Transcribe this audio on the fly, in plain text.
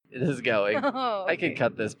this is going. Oh, I could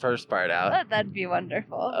cut this first part out. That'd be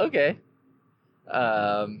wonderful. Okay.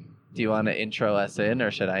 Do you want to intro us in,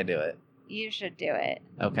 or should I do it? You should do it.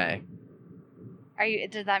 Okay.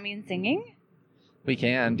 Does that mean singing? We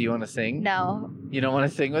can. Do you want to sing? No. You don't want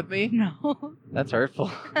to sing with me? No. That's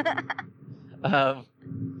hurtful. All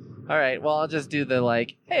right. Well, I'll just do the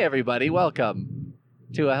hey everybody, welcome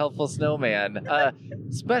to a Helpful Snowman,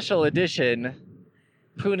 special edition,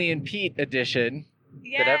 Poonie and Pete edition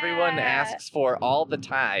that everyone asks for all the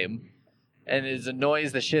time, and it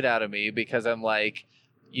annoys the shit out of me because I'm like,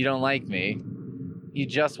 you don't like me, you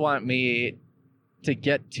just want me to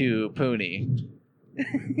get to Poonie.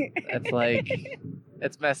 It's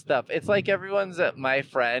it's messed up. It's like everyone's my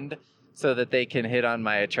friend so that they can hit on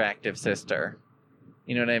my attractive sister.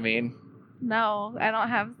 You know what I mean? No, I don't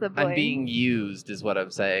have siblings. I'm being used is what I'm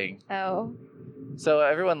saying. Oh. So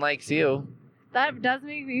everyone likes you. That does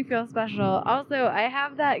make me feel special. Also, I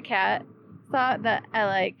have that cat song that I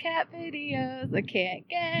like. Cat videos, I can't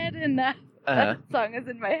get enough. That song is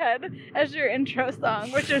in my head as your intro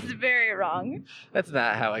song, which is very wrong. That's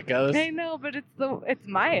not how it goes. I know, but it's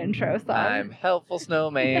my intro song. I'm Helpful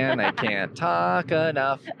Snowman. I can't talk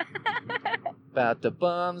enough about the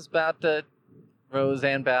bums, about the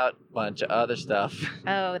Roseanne, about a bunch of other stuff.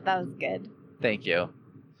 Oh, that was good. Thank you.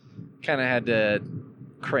 Kind of had to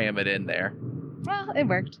cram it in there. Well, it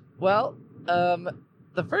worked. Well,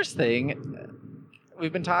 the first thing,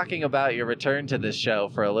 we've been talking about your return to this show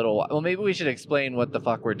for a little while. Well, maybe we should explain what the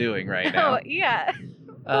fuck we're doing right now. Oh, yeah.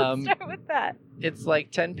 Let's start with that. It's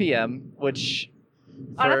 10 p.m., which...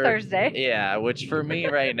 on a Thursday. Yeah, which for me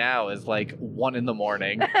right now is 1 in the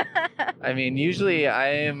morning. I mean, usually I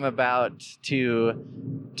am about to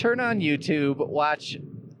turn on YouTube, watch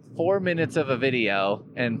 4 minutes of a video,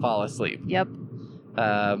 and fall asleep. Yep.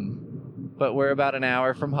 But we're about an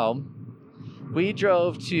hour from home. We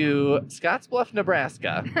drove to Scottsbluff,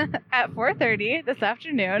 Nebraska. At 4:30 this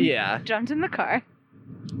afternoon. Yeah. Jumped in the car.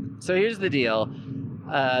 So here's the deal.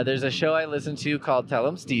 There's a show I listen to called Tell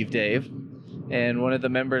 'em Steve Dave. And one of the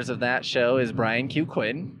members of that show is Brian Q.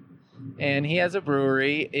 Quinn. And he has a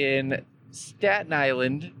brewery in Staten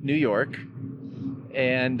Island, New York.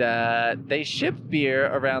 And they ship beer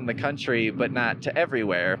around the country, but not to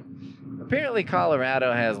everywhere. Apparently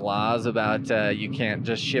Colorado has laws about you can't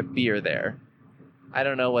just ship beer there. I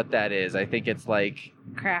don't know what that is. I think it's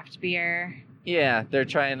craft beer. Yeah, they're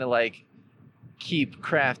trying to keep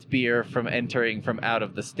craft beer from entering from out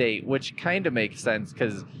of the state, which kind of makes sense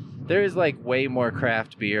because there is way more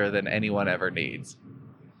craft beer than anyone ever needs.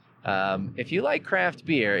 If you like craft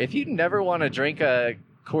beer, if you never want to drink a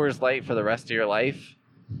Coors Light for the rest of your life,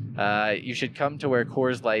 you should come to where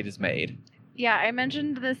Coors Light is made. Yeah, I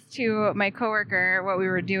mentioned this to my coworker, what we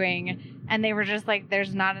were doing, and they were just like,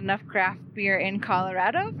 there's not enough craft beer in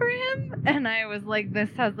Colorado for him. And I was like, this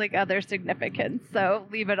has other significance, so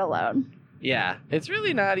leave it alone. Yeah, it's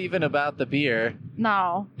really not even about the beer.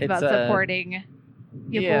 No, it's about supporting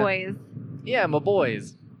your boys. Yeah, my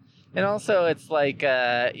boys. And also it's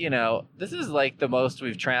this is the most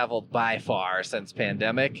we've traveled by far since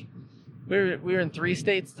pandemic. We were in 3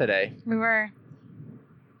 states today. We were.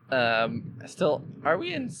 Are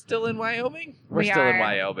we still in Wyoming? We're still in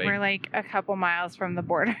Wyoming. We're a couple miles from the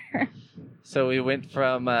border. So we went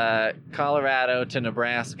from Colorado to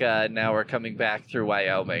Nebraska, and now we're coming back through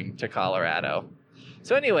Wyoming to Colorado.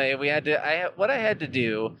 So anyway, what I had to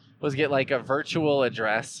do was get a virtual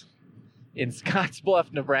address in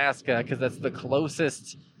Scottsbluff, Nebraska, because that's the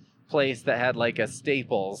closest place that had a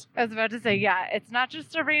Staples. I was about to say, yeah, it's not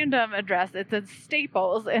just a random address, it's a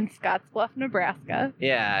Staples in Scottsbluff, Nebraska.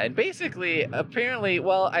 Yeah, and basically, apparently,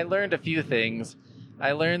 well, I learned a few things.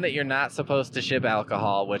 I learned that you're not supposed to ship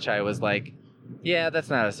alcohol, which I was yeah, that's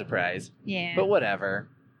not a surprise. Yeah. But whatever.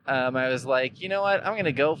 I was you know what, I'm going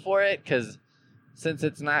to go for it, because since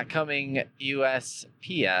it's not coming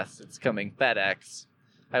USPS, it's coming FedEx.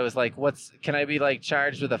 I was can I be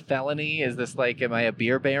charged with a felony? Is this am I a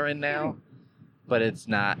beer baron now? But it's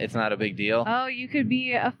not a big deal. Oh, you could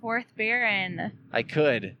be a 4th baron. I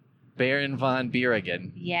could. Baron von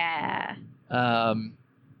Beerigen. Yeah. And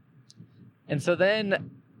so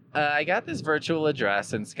then I got this virtual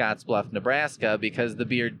address in Scottsbluff, Nebraska, because the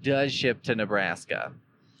beer does ship to Nebraska.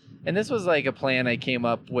 And this was a plan I came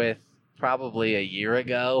up with probably a year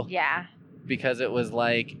ago. Yeah. Because it was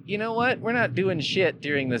you know what? We're not doing shit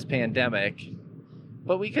during this pandemic,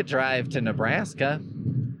 but we could drive to Nebraska.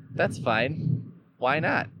 That's fine. Why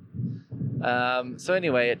not? So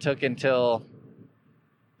anyway, it took until,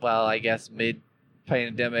 well, I guess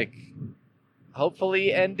mid-pandemic,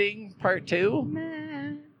 hopefully ending part 2.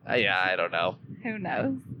 Nah. Yeah, I don't know. Who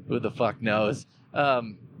knows? Who the fuck knows?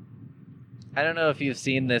 I don't know if you've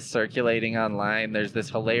seen this circulating online. There's this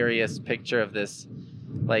hilarious picture of this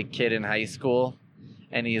like kid in high school,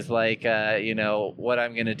 and he's like, what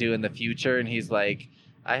I'm gonna do in the future, and he's like,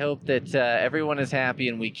 I hope that everyone is happy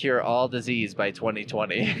and we cure all disease by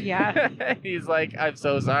 2020. Yeah. He's like, I'm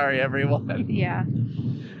so sorry, everyone. Yeah.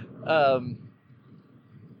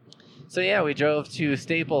 So yeah, we drove to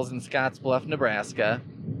Staples in Scottsbluff, Nebraska.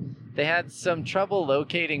 They had some trouble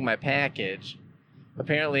locating my package.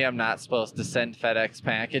 Apparently, I'm not supposed to send FedEx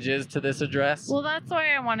packages to this address. Well, that's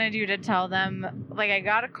why I wanted you to tell them. Like, I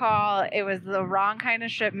got a call. It was the wrong kind of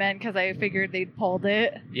shipment because I figured they'd pulled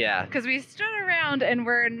it. Yeah. Because we stood around and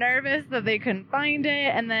were nervous that they couldn't find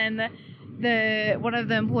it. And then one of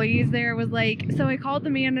the employees there was like, so I called the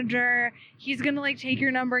manager. He's going to, like, take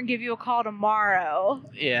your number and give you a call tomorrow.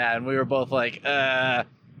 Yeah, and we were both like,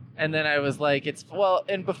 And then I was like,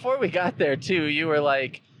 and before we got there, too, you were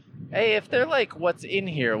like, hey, if they're like, what's in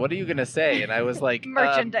here, what are you going to say? And I was like,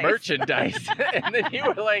 merchandise. Merchandise. And then you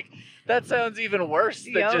were like, that sounds even worse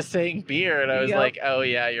than just saying beer. And I was like, oh,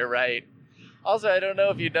 yeah, you're right. Also, I don't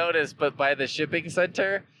know if you noticed, but by the shipping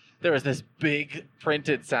center, there was this big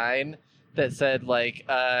printed sign that said, like,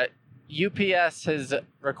 UPS has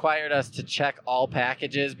required us to check all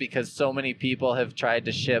packages because so many people have tried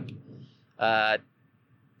to ship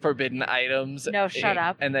forbidden items. No, shut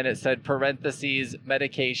up. And then it said parentheses,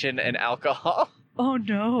 medication, and alcohol. Oh,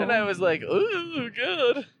 no. And I was like, ooh,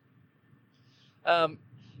 good. You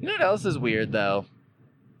know what else is weird, though?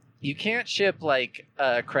 You can't ship, like,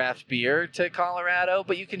 craft beer to Colorado,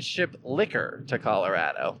 but you can ship liquor to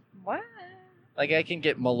Colorado. What? Like, I can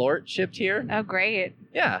get Malort shipped here. Oh, great.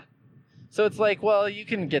 Yeah. So it's like, well, you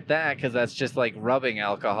can get that because that's just, like, rubbing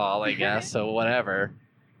alcohol, I guess, so whatever.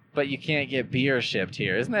 But you can't get beer shipped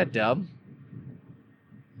here. Isn't that dumb?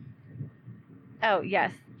 Oh,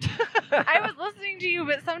 yes. I was listening to you,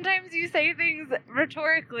 but sometimes you say things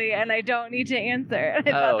rhetorically and I don't need to answer. And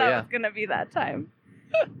I thought that was going to be that time.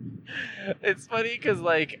 It's funny because,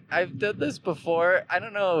 like, I've done this before. I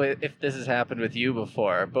don't know if this has happened with you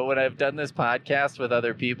before, but when I've done this podcast with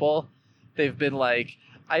other people, they've been like,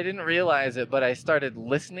 I didn't realize it, but I started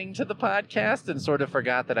listening to the podcast and sort of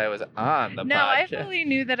forgot that I was on the podcast. No, I fully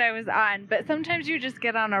knew that I was on, but sometimes you just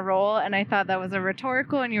get on a roll, and I thought that was a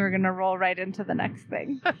rhetorical, and you were going to roll right into the next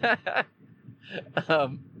thing.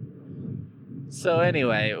 So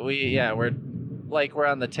anyway, we're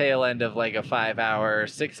on the tail end of like a 5-hour,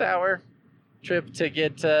 6-hour trip to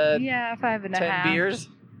get 5.5 10 beers.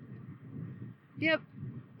 Yep.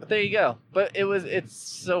 But there you go. But it's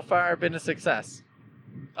so far been a success.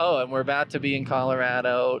 Oh, and we're about to be in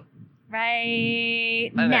Colorado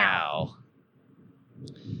right now.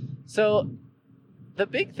 So the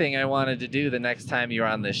big thing I wanted to do the next time you were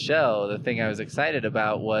on this show, the thing I was excited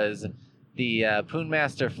about was the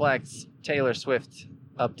Poonmaster Flex Taylor Swift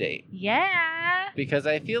update. Yeah. Because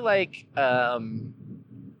I feel like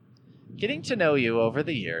getting to know you over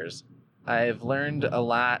the years, I've learned a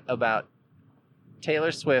lot about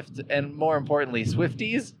Taylor Swift and, more importantly,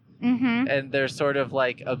 Swifties. Mm-hmm. And their sort of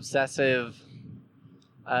like obsessive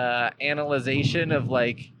analyzation of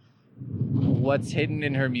like what's hidden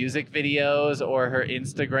in her music videos or her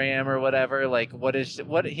Instagram or whatever. Like what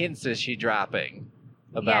hints is she dropping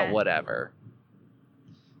about whatever.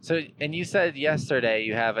 So, and you said yesterday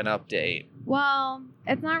you have an update. Well,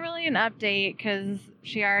 it's not really an update because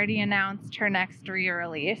she already announced her next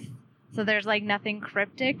re-release. So there's like nothing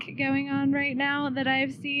cryptic going on right now that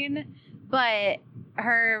I've seen. But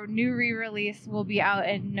her new re-release will be out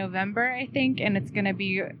in November, I think, and it's going to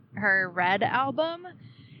be her Red album.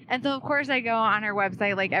 And so, of course, I go on her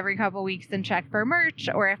website like every couple weeks and check for merch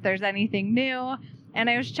or if there's anything new. And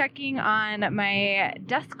I was checking on my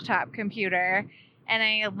desktop computer, and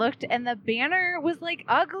I looked, and the banner was like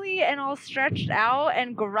ugly and all stretched out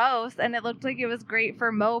and gross, and it looked like it was great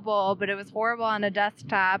for mobile, but it was horrible on a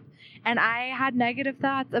desktop. And I had negative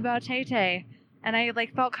thoughts about Tay-Tay. And I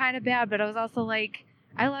like felt kind of bad, but I was also like,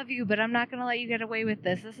 I love you, but I'm not going to let you get away with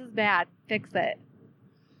this. This is bad. Fix it.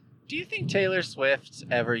 Do you think Taylor Swift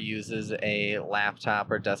ever uses a laptop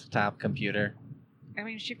or desktop computer? I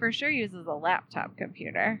mean, she for sure uses a laptop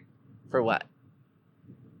computer. For what?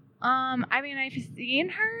 I mean, I've seen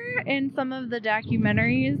her in some of the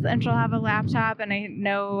documentaries, and she'll have a laptop, and I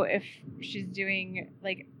know if she's doing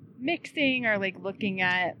like mixing or like looking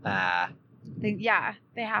at they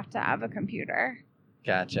have to have a computer.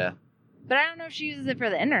 Gotcha. But I don't know if she uses it for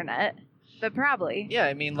the internet, but probably. Yeah,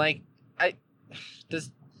 I mean, like,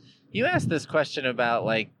 you asked this question about,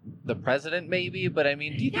 like, the president, maybe, but, I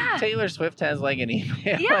mean, do you think Taylor Swift has, like, an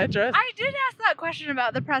email address? I did ask that question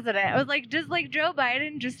about the president. I was like, does, like, Joe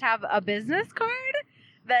Biden just have a business card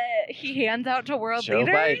that he hands out to world Joe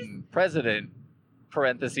leaders? Biden, President,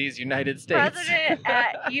 parentheses, United States. President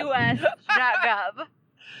at us.gov.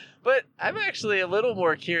 But I'm actually a little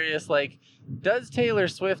more curious, like, does Taylor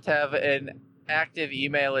Swift have an active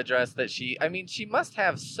email address that she must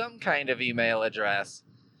have some kind of email address,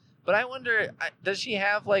 but I wonder, does she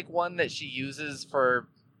have, like, one that she uses for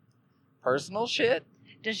personal shit?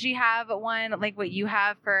 Does she have one like what you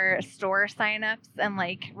have for store signups and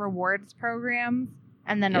like rewards programs,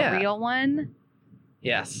 and then a real one?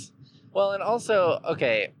 Yes. Well, and also,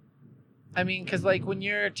 okay, I mean, because, like, when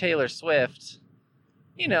you're Taylor Swift,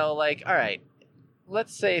 you know, like, all right,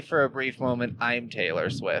 let's say for a brief moment I'm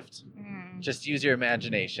Taylor Swift. Just use your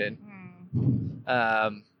imagination.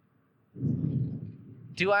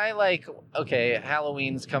 Do I, like, okay,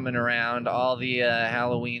 Halloween's coming around, all the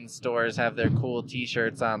Halloween stores have their cool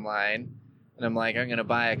t-shirts online, and I'm like, I'm gonna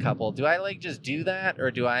buy a couple. Do I, like, just do that,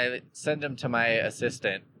 or do I send them to my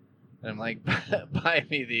assistant and I'm like, buy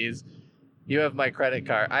me these, you have my credit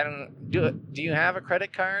card? I don't do you have a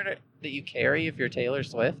credit card that you carry if you're Taylor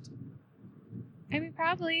Swift? I mean,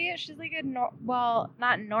 probably. She's like well,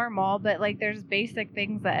 not normal, but like there's basic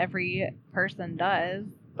things that every person does.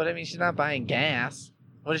 But I mean, she's not buying gas.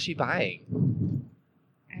 What is she buying?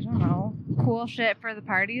 I don't know. Cool shit for the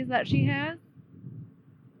parties that she has.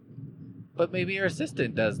 But maybe her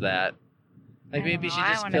assistant does that. Like, maybe she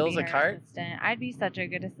just fills a cart. Assistant. I'd be such a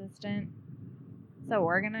good assistant. So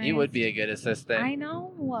organized. You would be a good assistant. I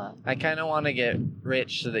know. I kind of want to get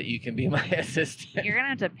rich so that you can be my assistant. You're gonna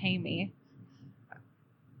have to pay me.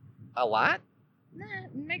 A lot? Nah,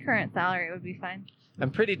 my current salary would be fine.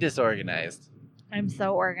 I'm pretty disorganized. I'm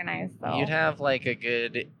so organized, though. You'd have, like, a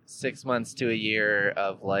good 6 months to a year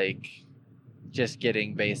of, like, just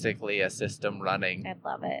getting basically a system running. I'd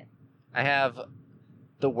love it. I have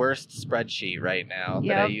the worst spreadsheet right now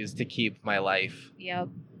that I use to keep my life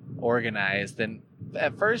organized. And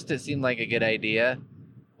at first it seemed like a good idea,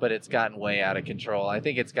 but it's gotten way out of control. I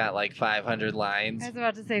think it's got like 500 lines. I was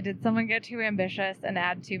about to say, did someone get too ambitious and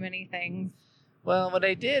add too many things? Well, what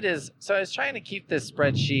I did is, so I was trying to keep this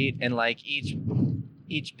spreadsheet, and like each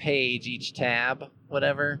page, each tab,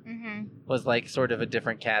 whatever, was like sort of a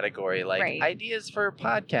different category, like ideas for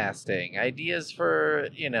podcasting, ideas for,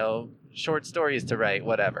 you know, short stories to write,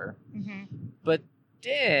 whatever. But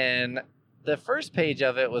then the first page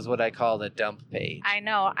of it was what I called a dump page. I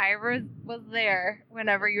know. I was there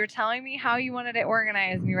whenever you were telling me how you wanted it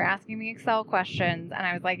organized, and you were asking me Excel questions, and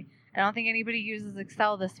I was like, I don't think anybody uses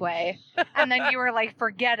Excel this way. And then you were like,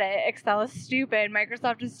 forget it. Excel is stupid.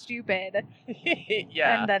 Microsoft is stupid.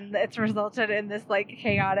 Yeah. And then it's resulted in this like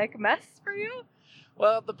chaotic mess for you.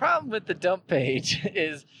 Well, the problem with the dump page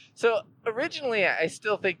is, so originally I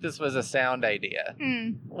still think this was a sound idea.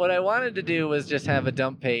 What I wanted to do was just have a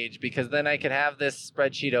dump page, because then I could have this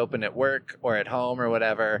spreadsheet open at work or at home or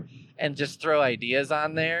whatever and just throw ideas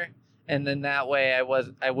on there. And then that way I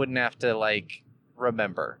wouldn't have to, like,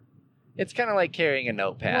 remember. It's kind of like carrying a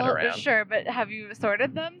notepad around. Sure, but have you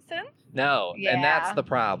sorted them since? No, and that's the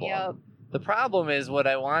problem. Yep. The problem is, what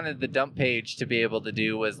I wanted the dump page to be able to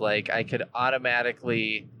do was, like, I could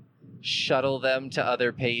automatically shuttle them to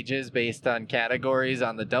other pages based on categories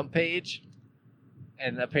on the dump page.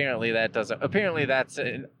 And apparently that doesn't. Apparently that's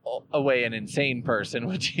a way an insane person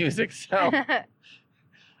would use Excel.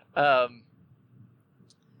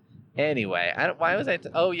 Anyway, why was I?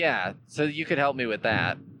 Oh yeah, so you could help me with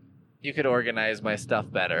that. You could organize my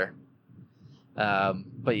stuff better.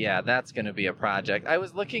 But yeah, that's going to be a project. I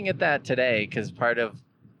was looking at that today because part of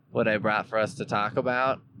what I brought for us to talk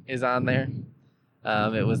about is on there.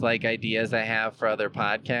 It was like ideas I have for other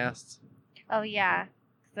podcasts. Oh yeah,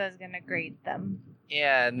 because I was going to grade them.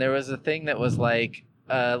 Yeah, and there was a thing that was like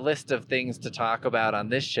a list of things to talk about on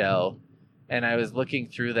this show, and I was looking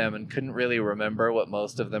through them and couldn't really remember what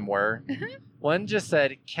most of them were. One just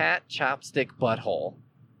said cat chopstick butthole.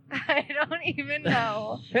 I don't even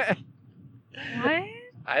know. What?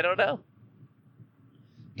 I don't know.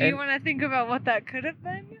 Do you want to think about what that could have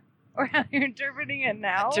been? Or how you're interpreting it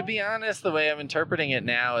now? To be honest, the way I'm interpreting it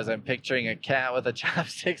now is I'm picturing a cat with a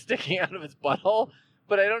chopstick sticking out of its butthole,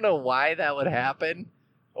 but I don't know why that would happen,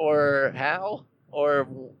 or how, or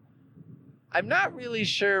I'm not really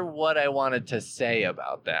sure what I wanted to say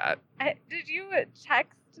about that. Did you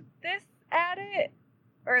text this at it?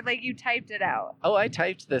 Or like you typed it out? Oh, I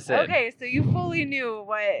typed this in. Okay, so you fully knew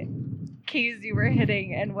what keys you were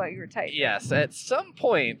hitting and what you were typing. Yes, at some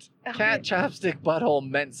point, cat chopstick butthole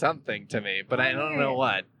meant something to me, but I don't know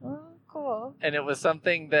what. Oh, cool. And it was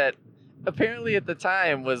something that apparently at the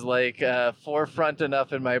time was like forefront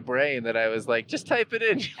enough in my brain that I was like, just type it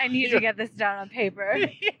in. I need to get this down on paper.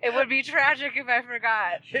 It would be tragic if I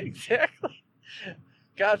forgot. Exactly.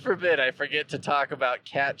 God forbid I forget to talk about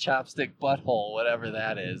cat chopstick butthole, whatever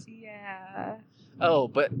that is. Yeah. Oh,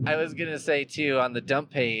 but I was going to say, too, on the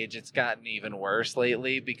dump page, it's gotten even worse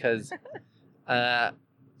lately because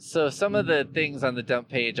so some of the things on the dump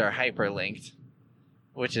page are hyperlinked,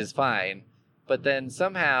 which is fine. But then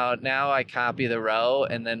somehow now I copy the row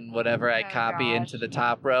and then whatever I copy into the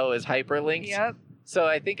top row is hyperlinked. Yep. So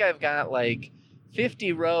I think I've got like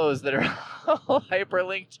 50 rows that are all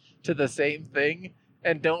hyperlinked to the same thing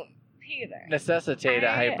and don't Peter, necessitate a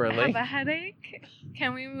hyperlink. I have a headache.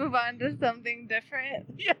 Can we move on to something different?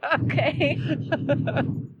 Yeah. Okay.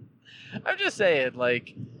 I'm just saying,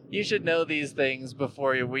 like, you should know these things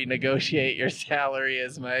before we negotiate your salary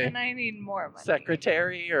as my And I need more money.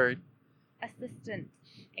 secretary or Assistant.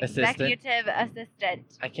 Assistant? Executive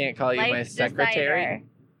assistant. I can't call you Life my secretary.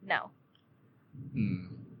 decider. No.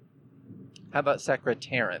 How about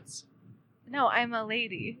secretarence? No, I'm a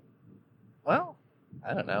lady. Well,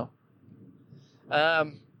 I don't know.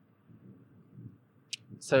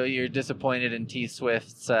 So you're disappointed in T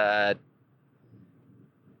Swift's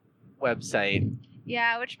website.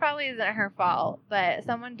 Yeah, which probably isn't her fault, but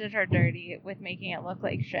someone did her dirty with making it look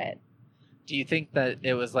like shit. Do you think that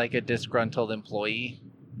it was like a disgruntled employee?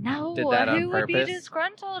 No, Did that on who would be purpose?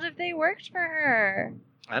 disgruntled if they worked for her?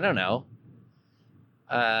 I don't know.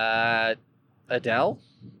 Adele?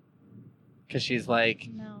 Because she's like,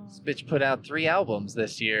 No. this bitch put out 3 albums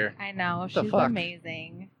this year. I know, The she's fuck?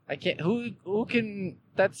 amazing. I can't. Who can?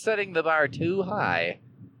 That's setting the bar too high.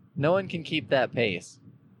 No one can keep that pace.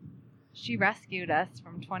 She rescued us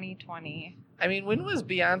from 2020. I mean, when was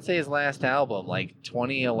Beyonce's last album? Like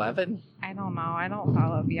 2011? I don't know. I don't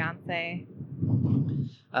follow Beyonce.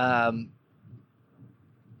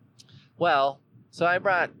 Well, so I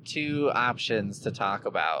brought 2 options to talk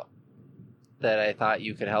about that I thought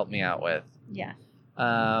you could help me out with. Yeah.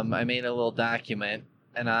 I made a little document,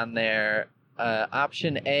 and on there,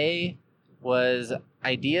 option A was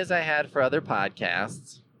ideas I had for other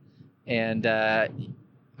podcasts, and I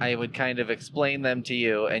would kind of explain them to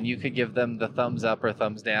you, and you could give them the thumbs up or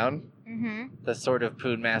thumbs down, Mm-hmm. the sort of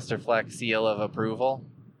Poon Master Flex seal of approval.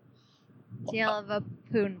 Deal of a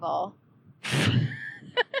poonville.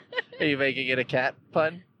 Are you making it a cat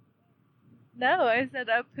pun? No, I said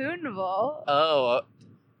a poonville. Oh,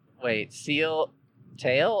 wait,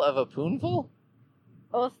 tail of a poonful?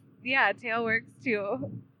 Well, yeah, tail works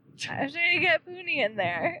too. I'm sure you get Poonie in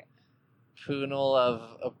there. Poonal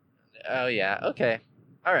of oh yeah, okay.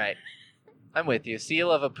 All right. I'm with you.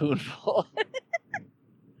 Seal of a poonful.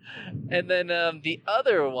 And then the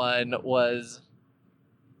other one was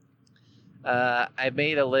I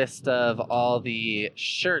made a list of all the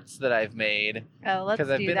shirts that I've made Oh, let's because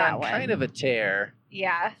I've do been that on one. kind of a tear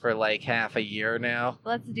Yeah, for like half a year now.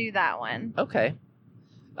 let's do that one. Okay.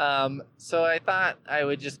 So I thought I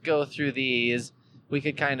would just go through these. We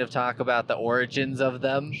could kind of talk about the origins of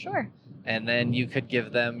them, Sure. and then you could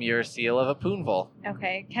give them your seal of a poonful.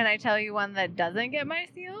 Okay, can I tell you one that doesn't get my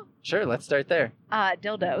seal? Sure, let's start there.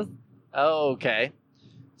 Dildos. Oh, okay.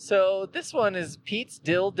 So this one is Pete's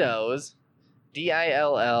Dildos,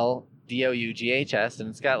 DILLDOUGHS, and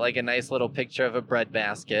it's got like a nice little picture of a bread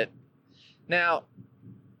basket. Now,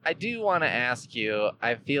 I do want to ask you,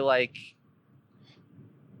 I feel like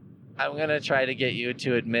I'm going to try to get you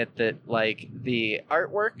to admit that like the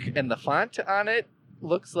artwork and the font on it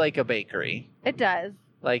looks like a bakery. It does.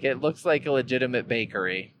 Like it looks like a legitimate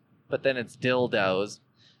bakery, but then it's dildos.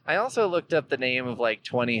 I also looked up the name of like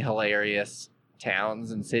 20 hilarious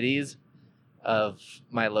towns and cities of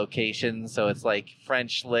my location, so it's like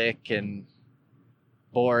French Lick and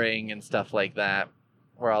Boring and stuff like that,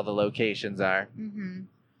 where all the locations are. Mm-hmm.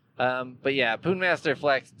 But yeah, Poonmaster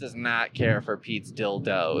Flex does not care for Pete's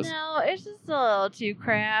Dildos. No, it's just a little too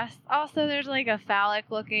crass. Also, there's like a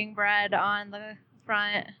phallic-looking bread on the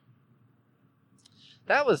front.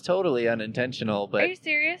 That was totally unintentional, Are but you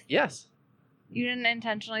serious? yes, You didn't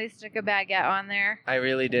intentionally stick a baguette on there? I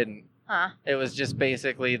really didn't. Huh. It was just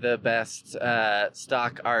basically the best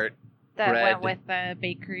stock art. That Bread. went with the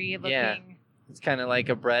bakery looking. Yeah. It's kind of like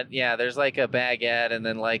a bread. Yeah, there's like a baguette and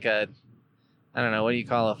then like a, I don't know, what do you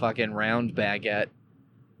call a fucking round baguette?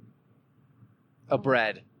 A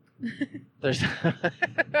bread. There's.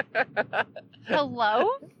 A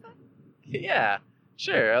loaf? Yeah,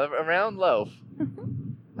 sure, a round loaf.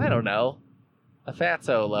 I don't know. A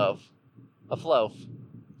fatso loaf. A floaf.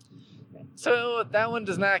 So that one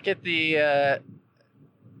does not get the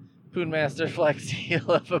Poonmaster Flex seal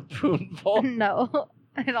of a poonful. No.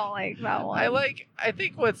 I don't like that one. I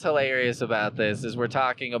think what's hilarious about this is we're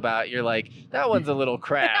talking about, you're like, that one's a little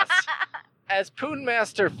crass. As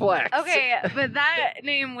Poonmaster Flex. Okay, but that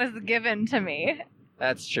name was given to me.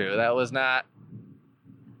 That's true. That was not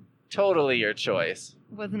totally your choice.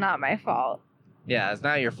 Was not my fault. Yeah, it's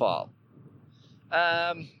not your fault.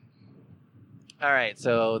 All right,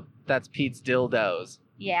 so that's Pete's Dildos.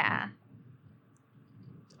 Yeah.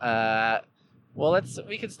 Well,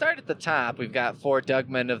 we can start at the top. We've got 4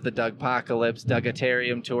 Dougmen of the Dougpocalypse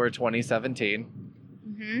Dougatarium Tour 2017.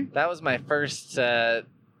 Mm-hmm. That was my first.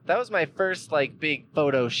 Like big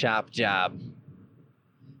Photoshop job.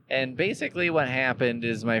 And basically, what happened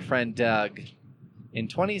is my friend Doug, in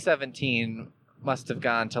 2017, must have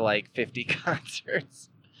gone to like 50 concerts,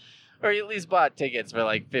 or at least bought tickets for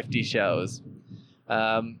like 50 shows.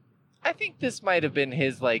 I think this might have been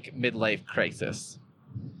his like midlife crisis.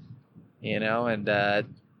 And I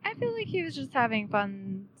feel like he was just having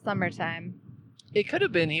fun summertime. It could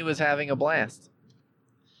have been he was having a blast.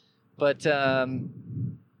 But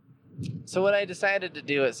so what I decided to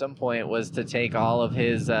do at some point was to take all of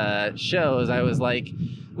his shows. I was like,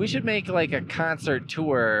 we should make like a concert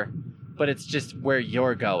tour, but it's just where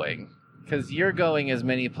you're going, because you're going as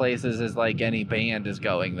many places as like any band is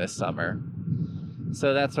going this summer.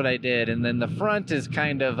 So that's what I did. And then the front is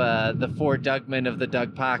kind of the 4 Dougmen of the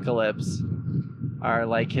Dougpocalypse are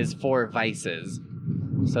like his 4 vices.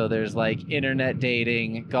 So there's like internet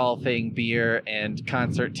dating, golfing, beer, and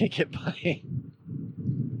concert ticket buying.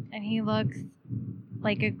 And he looks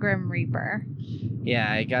like a Grim Reaper. Yeah,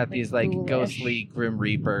 I got these like ghoulish. ghostly Grim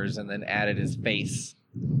Reapers and then added his face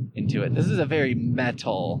into it. This is a very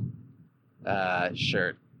metal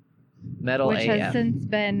shirt. Metal Which AF. has since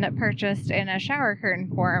been purchased in a shower curtain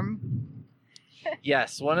form.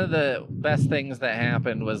 Yes, one of the best things that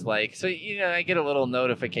happened was like, so, I get a little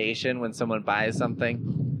notification when someone buys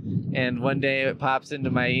something. And one day it pops into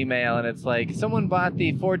my email and it's like, someone bought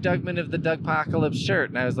the 4 Dougmen of the Dougpocalypse shirt.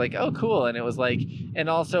 And I was like, oh, cool. And it was like, and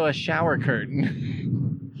also a shower curtain.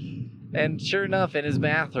 And sure enough, in his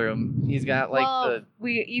bathroom, he's got like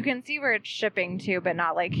you can see where it's shipping to, but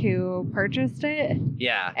not like who purchased it.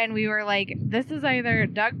 Yeah. And we were like, this is either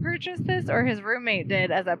Doug purchased this or his roommate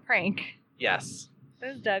did as a prank. Yes. It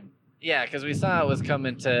was Doug. Yeah, because we saw it was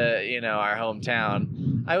coming to, our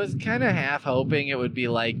hometown. I was kind of half hoping it would be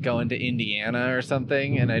like going to Indiana or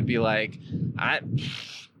something, and I'd be like,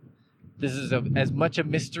 this is as much a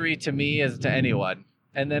mystery to me as to anyone.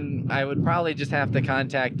 And then I would probably just have to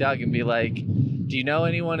contact Doug and be like, do you know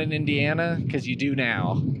anyone in Indiana? Because you do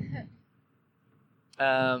now.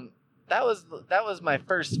 That was my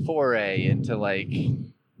first foray into like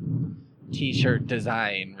t-shirt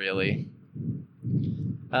design, really.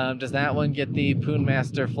 Does that one get the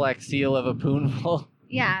Poonmaster Flex seal of a poonful?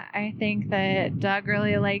 Yeah, I think that Doug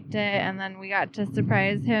really liked it, and then we got to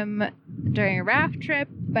surprise him during a raft trip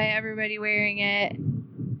by everybody wearing it.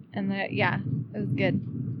 And it was good.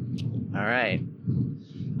 All right.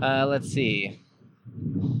 Let's see.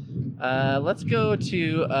 Let's go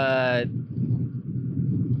to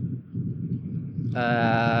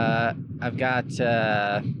I've got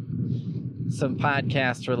some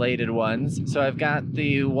podcast related ones. So I've got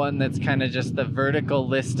the one that's kind of just the vertical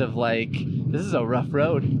list of like, this is a rough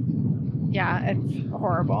road. Yeah, it's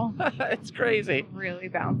horrible. It's crazy. Really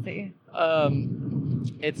bouncy.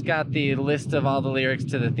 It's got the list of all the lyrics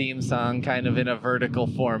to the theme song kind of in a vertical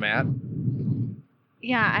format.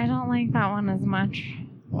 Yeah, I don't like that one as much.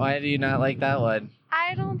 Why do you not like that one?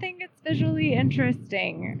 I don't think it's visually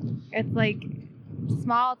interesting. It's like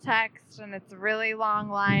small text and it's a really long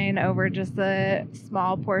line over just a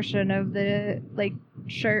small portion of the like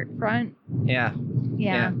shirt front. Yeah.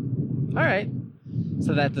 All right.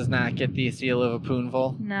 So that does not get the seal of a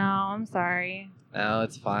poonful? No, I'm sorry. No,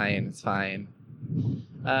 it's fine. It's fine.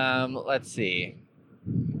 Let's see.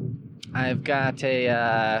 I've got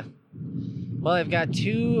I've got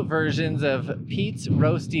 2 versions of Pete's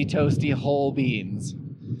Roasty Toasty Whole Beans.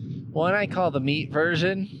 One I call the meat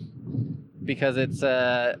version because it's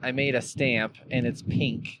I made a stamp and it's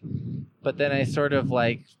pink, but then I sort of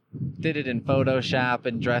like did it in Photoshop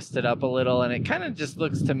and dressed it up a little, and it kind of just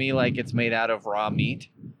looks to me like it's made out of raw meat.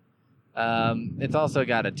 It's also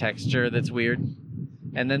got a texture that's weird.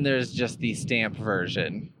 And then there's just the stamp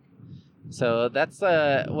version. So that's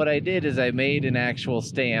what I did is I made an actual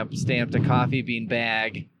stamp, stamped a coffee bean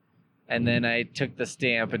bag, and then I took the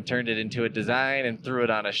stamp and turned it into a design and threw it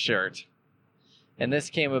on a shirt. And this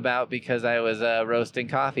came about because I was roasting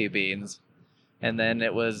coffee beans, and then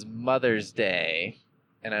it was Mother's Day,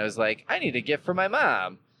 and I was like, I need a gift for my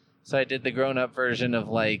mom. So I did the grown-up version of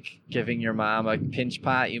like giving your mom a pinch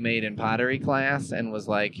pot you made in pottery class and was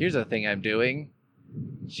like, here's a thing I'm doing.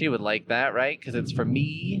 She would like that, right? Because it's for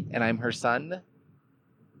me and I'm her son.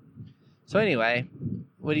 So anyway,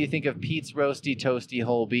 what do you think of Pete's Roasty Toasty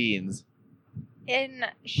Whole Beans? In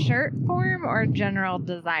shirt form or general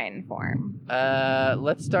design form?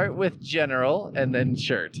 Let's start with general and then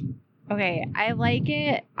shirt. Okay, I like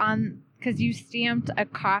it on because you stamped a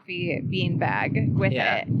coffee bean bag with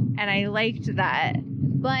it, and I liked that.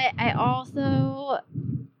 But I also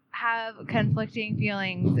have conflicting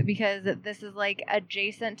feelings because this is like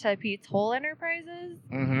adjacent to Pete's Whole Enterprises,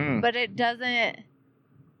 but it doesn't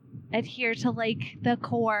adhere to like the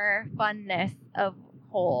core funness of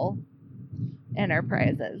Whole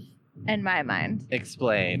Enterprises in my mind.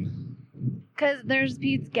 Explain. Because there's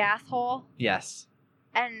Pete's Gas Hole. Yes.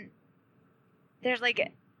 And there's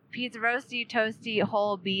like Pete's Roasty Toasty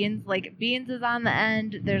Whole Beans. Like beans is on the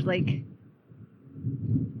end. There's like,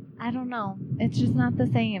 I don't know. It's just not the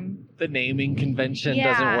same. The naming convention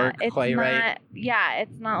doesn't work quite right. Yeah,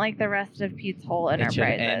 it's not like the rest of Pete's Whole Enterprises. It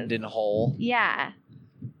should end in whole. Yeah.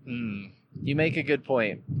 You make a good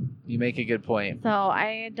point. So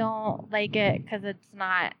I don't like it because it's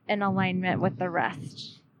not in alignment with the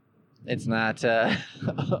rest. It's not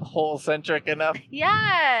whole-centric enough?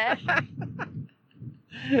 Yeah.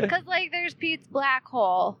 Because, like, there's Pete's Black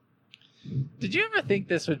Hole. Did you ever think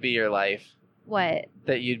this would be your life? What?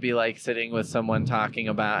 That you'd be, like, sitting with someone talking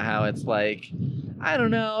about how it's like, I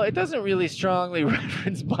don't know, it doesn't really strongly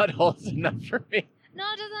reference buttholes enough for me. No,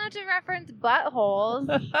 it doesn't have to reference buttholes.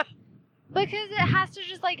 Because it has to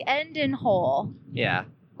just, like, end in hole. Yeah.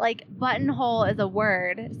 Like, buttonhole is a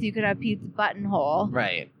word, so you could have Pete's buttonhole.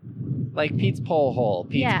 Right. Like Pete's pole hole,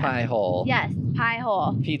 Pete's pie hole. Yes, pie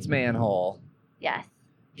hole. Pete's manhole. Yes.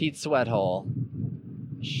 Pete's sweat hole.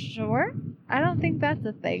 Sure? I don't think that's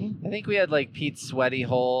a thing. I think we had like Pete's sweaty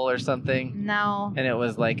hole or something. No. And it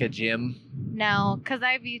was like a gym. No, because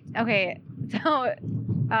okay, so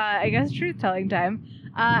I guess truth-telling time.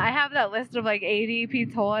 I have that list of like 80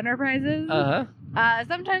 Pete's Whole Enterprises.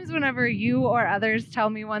 Sometimes whenever you or others tell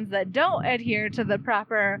me ones that don't adhere to the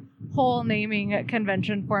proper whole naming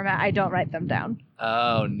convention format, I don't write them down.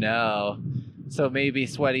 Oh, no. So maybe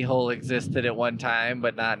Sweaty Hole existed at one time,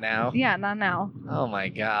 but not now? Yeah, not now. Oh, my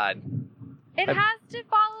God. It has to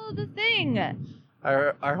follow the thing.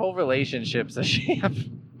 Our whole relationship's a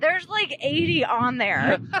sham. There's like 80 on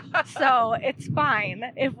there, so it's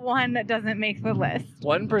fine if one doesn't make the list.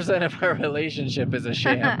 1% of our relationship is a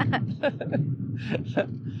sham.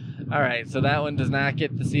 All right, so that one does not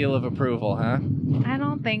get the seal of approval, huh? I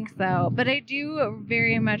don't think so, but I do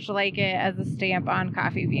very much like it as a stamp on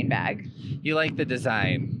coffee bean bag. You like the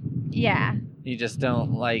design. Yeah. You just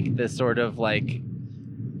don't like this sort of like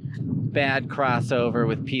bad crossover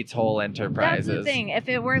with Pete's Whole Enterprises. That's the thing. If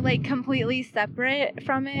it were like completely separate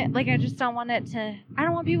from it, like I just don't want it to. I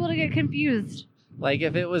don't want people to get confused. Like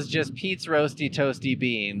if it was just Pete's Roasty Toasty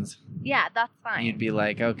Beans. Yeah, that's fine. You'd be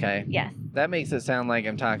like, okay. Yes. That makes it sound like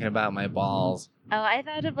I'm talking about my balls. Oh, I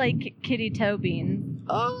thought of like kitty toe beans.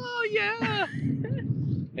 Oh yeah.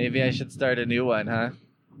 Maybe I should start a new one, huh?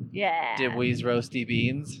 Yeah. Dibwee's Roasty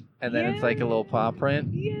Beans, and then it's like a little paw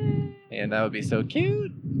print. Yeah. And that would be so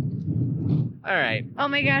cute. All right. Oh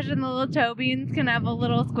my gosh, and the little toe beans can have a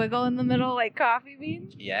little squiggle in the middle like coffee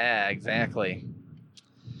beans? Yeah, exactly.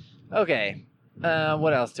 Okay.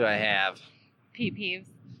 What else do I have? Pete peeves.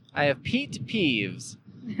 I have Pete Peeves.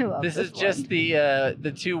 I love This is one. just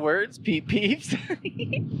the two words, Pete Peeves.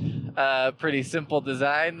 Pretty simple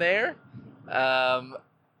design there.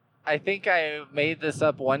 I think I made this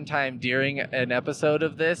up one time during an episode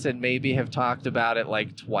of this and maybe have talked about it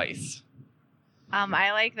like twice.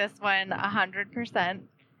 I like this one 100%.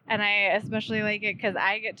 And I especially like it because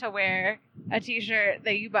I get to wear a t-shirt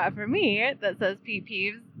that you bought for me that says Pete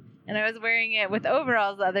Peeves. And I was wearing it with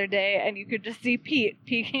overalls the other day, and you could just see Pete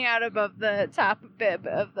peeking out above the top bib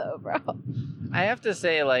of the overall. I have to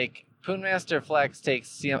say, like, Poonmaster Flex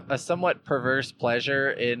takes a somewhat perverse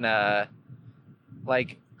pleasure in,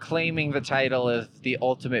 like, claiming the title of the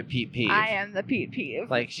ultimate Pete Peeve. I am the Pete Peeve.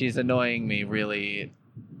 Like, she's annoying me really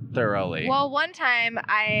thoroughly. Well, one time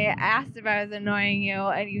I asked if I was annoying you,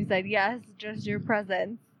 and you said yes, just your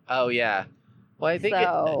presence. Oh, yeah. Well, I think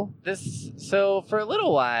so for a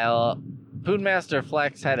little while, Poonmaster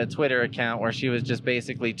Flex had a Twitter account where she was just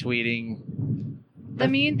basically tweeting the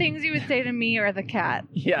mean things you would say to me or the cat.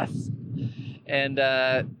 Yes. And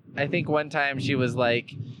I think one time she was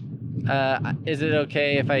like, is it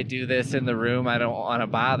okay if I do this in the room? I don't want to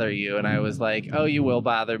bother you. And I was like, oh, you will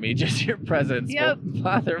bother me. Just your presence will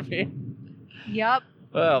bother me. Yep.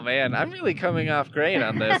 Oh man, I'm really coming off great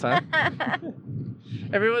on this, huh?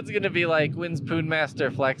 Everyone's gonna be like, when's Poon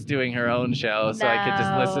Master Flex doing her own show so I could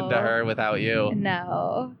just listen to her without you?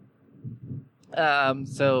 No.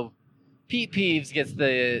 So Pete Peeves gets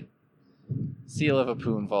the seal of a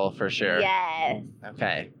Poonful for sure. Yes.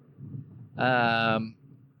 Okay.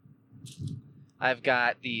 I've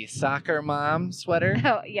got the Soccer Mom sweater.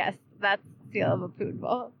 Oh, yes. That's seal of a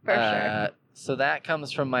Poonful for sure. So that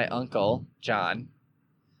comes from my uncle, John,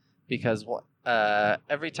 because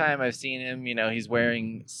every time I've seen him, he's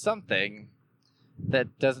wearing something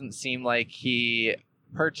that doesn't seem like he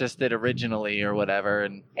purchased it originally or whatever.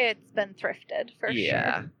 And It's been thrifted for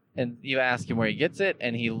yeah. sure. And you ask him where he gets it,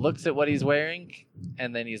 and he looks at what he's wearing,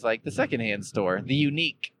 and then he's like, the secondhand store. The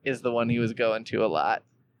Unique is the one he was going to a lot.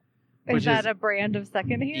 Is that a brand of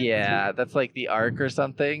secondhand? Yeah, that's like the Ark or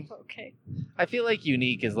something. Okay. I feel like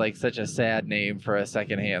Unique is like such a sad name for a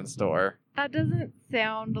secondhand store. That doesn't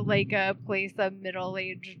sound like a place a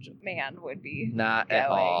middle-aged man would be. Not at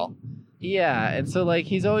all. Yeah, and so like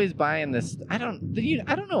he's always buying this. I don't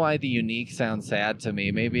know why the Unique sounds sad to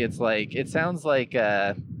me. Maybe it's like it sounds like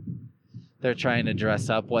they're trying to dress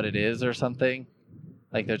up what it is or something.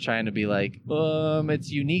 Like they're trying to be like, it's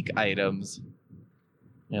unique items.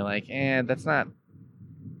 You're like, that's not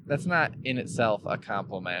in itself a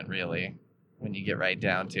compliment, really, when you get right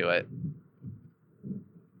down to it.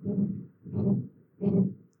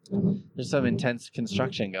 There's some intense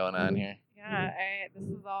construction going on here. Yeah, this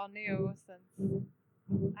is all new since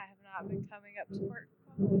I have not been coming up to work.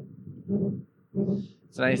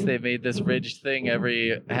 It's nice they made this ridged thing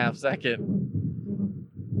every half second.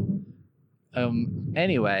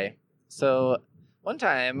 Anyway, so one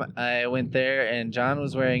time I went there and John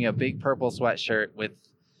was wearing a big purple sweatshirt with,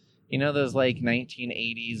 those like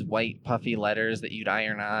 1980s white puffy letters that you'd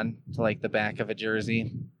iron on to like the back of a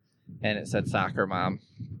jersey, and it said Soccer Mom.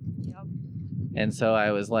 Yep. And so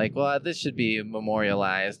I was like, well, this should be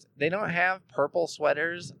memorialized. They don't have purple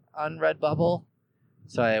sweaters on Redbubble,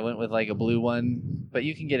 so I went with like a blue one, but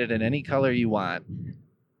you can get it in any color you want.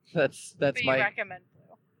 That's but my. You recommend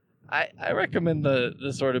blue. I recommend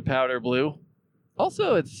the sort of powder blue.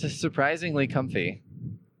 Also, it's surprisingly comfy.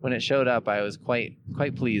 When it showed up, I was quite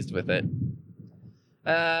pleased with it.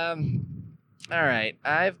 All right,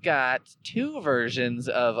 I've got 2 versions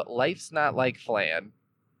of Life's Not Like Flan.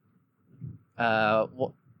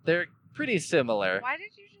 They're pretty similar. Why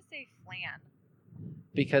did you just say flan?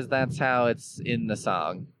 Because that's how it's in the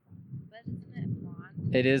song. But isn't it flan?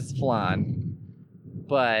 It is flan,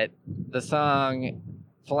 but the song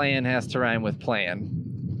flan has to rhyme with plan.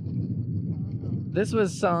 This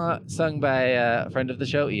was sung by a friend of the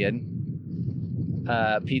show, Ian.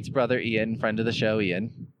 Pete's brother, Ian, friend of the show,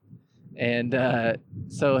 Ian. And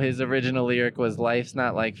so his original lyric was, life's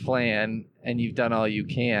not like flan, and you've done all you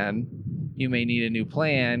can. You may need a new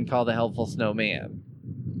plan, call the helpful snowman.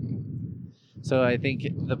 So I think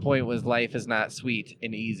the point was life is not sweet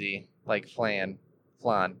and easy, like flan.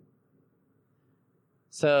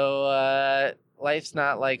 So life's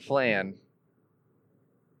not like flan.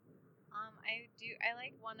 I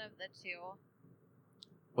like one of the 2.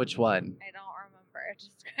 Which one? I don't remember.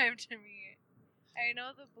 Describe to me. I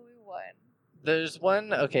know the blue one. There's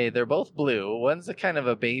one, okay, they're both blue. One's a kind of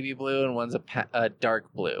a baby blue and one's a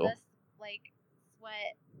dark blue. This, like,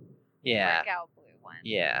 sweat workout blue one.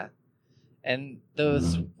 Yeah. And the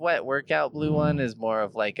sweat workout blue one is more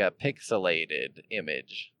of like a pixelated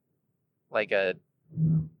image. It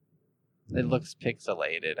looks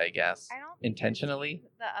pixelated, I guess. I don't think intentionally.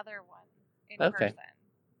 The other one in okay. person.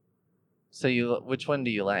 So which one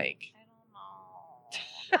do you like?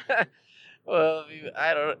 I don't know. Well,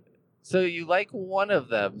 I don't. So you like one of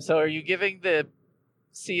them. So are you giving the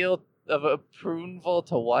seal of approval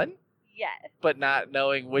to one? Yes. But not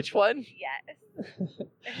knowing which one? Yes.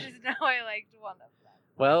 I just know I liked one of them.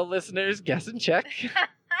 Well, listeners, guess and check.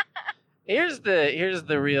 Here's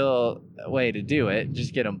the real way to do it.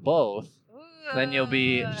 Just get them both. Ooh. Then you'll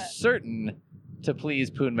be certain to please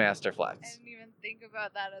Poon Master Flex. I didn't even think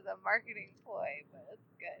about that as a marketing ploy, but it's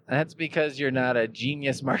good. That's because you're not a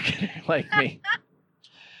genius marketer like me.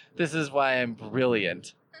 This is why I'm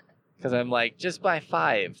brilliant. Because I'm like, just buy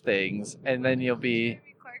 5 things, and then you'll be... What did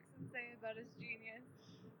Jamie Clarkson say about his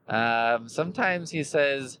genius? Sometimes he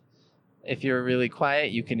says, if you're really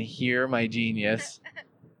quiet, you can hear my genius.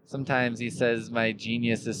 Sometimes he says, my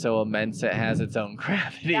genius is so immense it has its own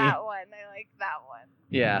gravity. That one. I like that one.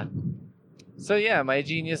 Yeah. So yeah, my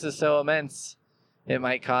genius is so immense, it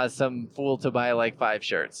might cause some fool to buy like 5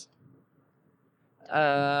 shirts.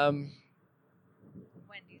 Wendy's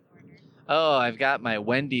order. Oh, I've got my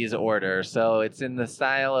Wendy's order. So it's in the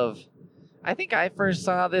style of I think I first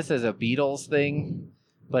saw this as a Beatles thing,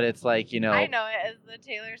 but it's like, I know it as the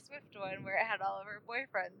Taylor Swift one where it had all of her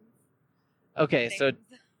boyfriends. Okay, so names.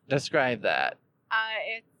 describe that.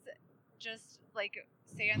 It's just like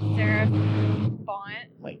sans serif font,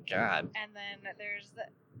 Oh my God. and then there's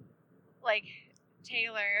like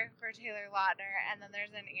Taylor for Taylor Lautner, and then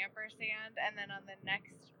there's an ampersand, and then on the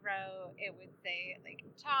next row it would say like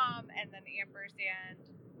Tom, and then ampersand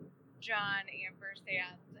John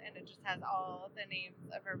ampersand, and it just has all the names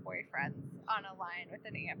of her boyfriends on a line with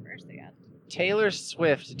an ampersand. Taylor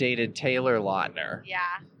Swift dated Taylor Lautner. Yeah.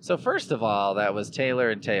 So first of all, that was Taylor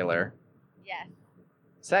and Taylor. Yes.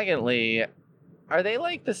 Secondly, are they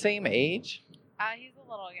like the same age? He's a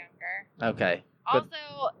little younger. Okay. But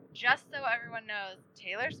Also, just so everyone knows,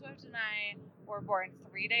 Taylor Swift and I were born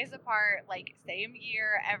 3 days apart, like same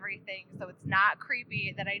year, everything. So it's not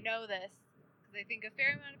creepy that I know this, because I think a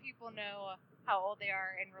fair amount of people know how old they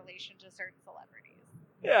are in relation to certain celebrities.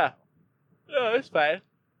 yeah. No, it's fine.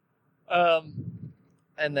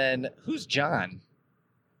 And then who's John?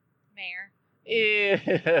 Mayor. Ew.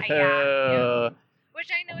 Yeah. Which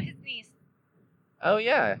I know his niece. Oh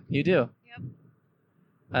yeah, you do.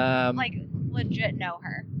 Yep. Like legit know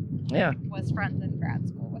her. Yeah. Was friends in grad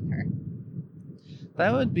school with her.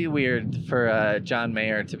 That would be weird for John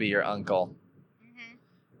Mayer to be your uncle.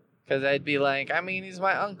 Because I'd be like, I mean, he's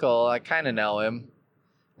my uncle. I kind of know him.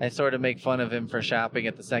 I sort of make fun of him for shopping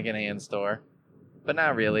at the secondhand store. But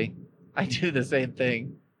not really. I do the same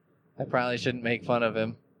thing. I probably shouldn't make fun of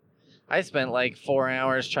him. I spent like 4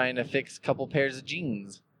 hours trying to fix a couple pairs of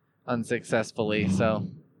jeans unsuccessfully, so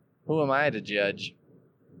who am I to judge?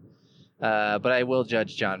 But I will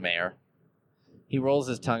judge John Mayer. He rolls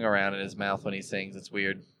his tongue around in his mouth when he sings. It's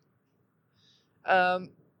weird.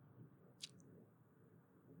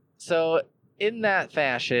 So in that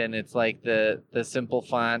fashion, it's like the simple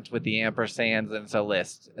font with the ampersands, and it's a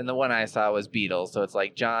list. And the one I saw was Beatles, so it's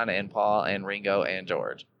like John and Paul and Ringo and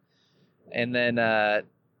George. And then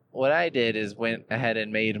what I did is went ahead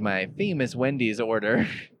and made my famous Wendy's order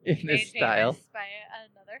in this style. Famous by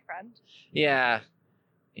another friend. Yeah.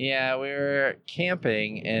 Yeah, we were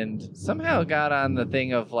camping and somehow got on the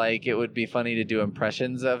thing of like it would be funny to do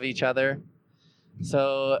impressions of each other.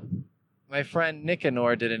 So my friend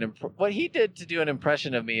Nicanor did what he did to do an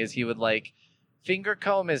impression of me is he would like finger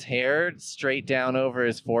comb his hair straight down over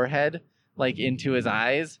his forehead, like into his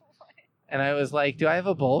eyes. And I was like, do I have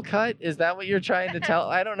a bowl cut? Is that what you're trying to tell?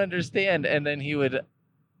 I don't understand. And then he would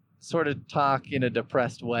sort of talk in a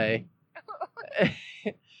depressed way.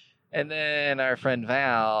 And then our friend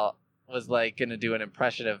Val was like going to do an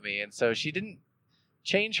impression of me. And so she didn't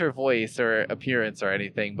change her voice or appearance or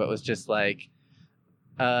anything, but was just like,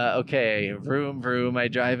 okay, vroom, vroom. I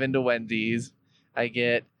drive into Wendy's. I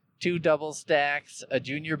get 2 double stacks, a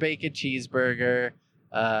junior bacon cheeseburger,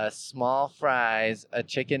 small fries, a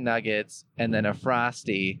chicken nuggets, and then a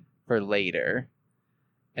Frosty for later.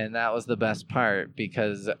 And that was the best part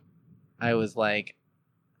because I was like,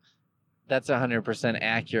 that's 100%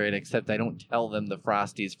 accurate, except I don't tell them the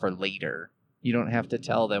Frosties for later. You don't have to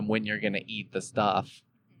tell them when you're going to eat the stuff.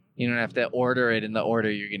 You don't have to order it in the order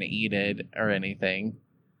you're going to eat it or anything.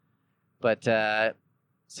 But,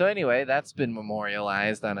 so anyway, that's been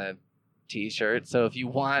memorialized on a t-shirt. So if you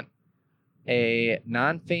want a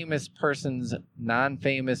non-famous person's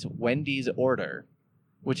non-famous Wendy's order,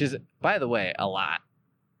 which is, by the way, a lot.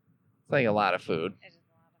 It's like a lot of food. It is a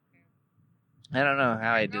lot of food. I don't know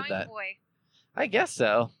how I did that. Boy. I guess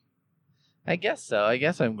so. I guess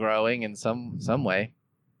I'm growing in some way.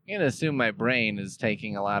 I'm going to assume my brain is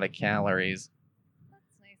taking a lot of calories. That's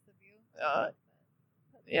nice of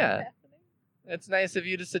you. Yeah. Happening. It's nice of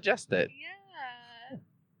you to suggest it.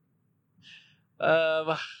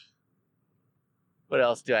 Yeah. What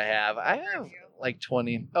else do I have? I have like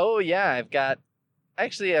 20. Oh, yeah, I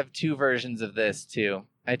actually have 2 versions of this, too.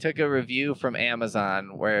 I took a review from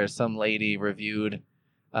Amazon where some lady reviewed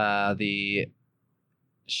the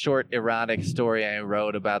short erotic story I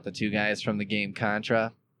wrote about the 2 guys from the game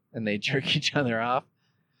Contra, and they jerk each other off.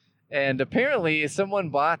 And apparently someone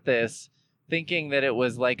bought this thinking that it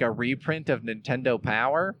was like a reprint of Nintendo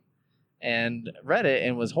Power, and read it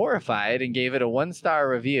and was horrified and gave it a 1-star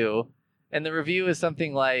review. And the review is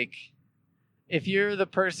something like, if you're the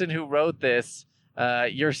person who wrote this,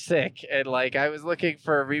 you're sick. And like, I was looking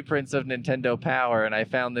for reprints of Nintendo Power and I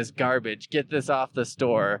found this garbage. Get this off the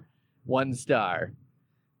store. 1 star.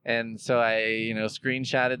 And so I,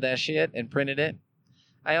 screenshotted that shit and printed it.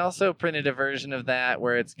 I also printed a version of that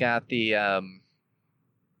where it's got the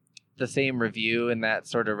same review in that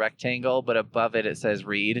sort of rectangle, but above it says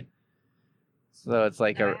read. So it's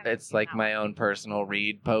like my own personal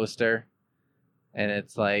read poster. And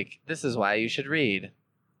it's like, this is why you should read,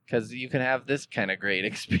 because you can have this kind of great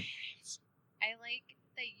experience. I like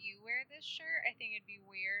that you wear this shirt. I think it'd be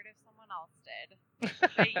weird if someone else did.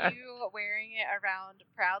 But you wearing it around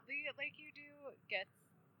proudly like you do gets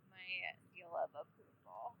my seal of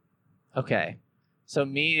approval. Okay. So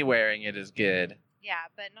me wearing it is good.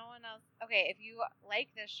 Yeah, but no one else. Okay, if you like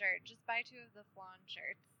this shirt, just buy 2 of the flan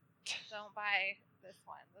shirts. Don't buy this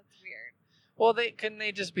one. That's weird. Well, couldn't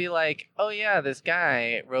they just be like, oh yeah, this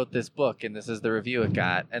guy wrote this book and this is the review it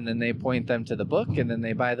got, and then they point them to the book and then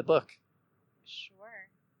they buy the book? Sure.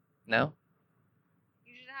 No?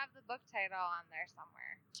 You should have the book title on there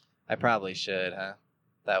somewhere. I probably should, huh?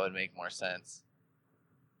 That would make more sense.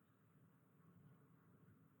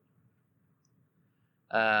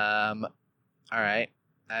 All right.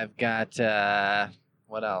 I've got,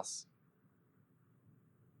 what else?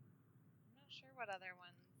 I'm not sure what other ones.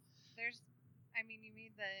 You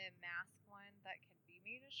made the mask one that can be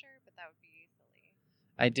made a shirt, but that would be silly.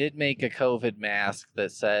 I did make a COVID mask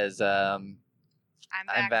that says, I'm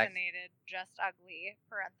vaccinated, just ugly,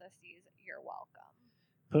 parentheses, you're welcome.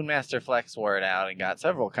 Poonmaster Flex wore it out and got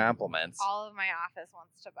several compliments. All of my office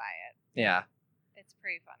wants to buy it. Yeah. It's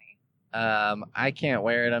pretty funny. I can't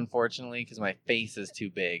wear it, unfortunately, because my face is too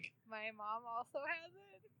big. My mom also has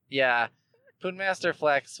it. Yeah. Poonmaster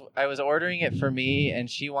Flex, I was ordering it for me, and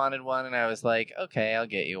she wanted one, and I was like, okay, I'll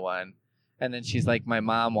get you one. And then she's like, my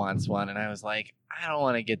mom wants one, and I was like, I don't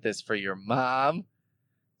want to get this for your mom.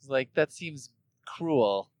 It's like, that seems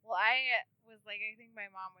cruel. Well, I was like, I think my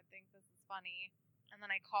mom would think this is funny. And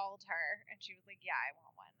then I called her, and she was like, yeah, I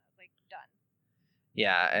want one. I was like, done.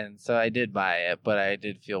 Yeah, and so I did buy it, but I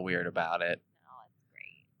did feel weird about it. No, it's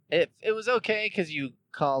great. It was okay because you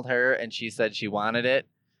called her, and she said she wanted it.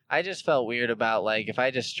 I just felt weird about, like, if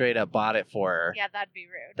I just straight up bought it for her. Yeah, that'd be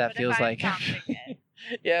rude. That feels like... it.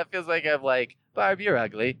 Yeah, it feels like I'm like, Barb, you're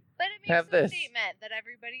ugly. But it makes a statement that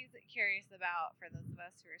everybody's curious about for those of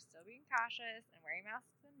us who are still being cautious and wearing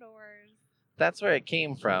masks indoors. That's where it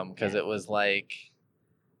came from, because it was like,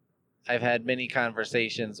 I've had many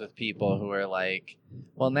conversations with people who are like,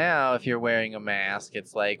 well, now if you're wearing a mask,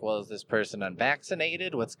 it's like, well, is this person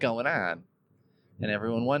unvaccinated? What's going on? And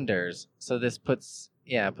everyone wonders. So this puts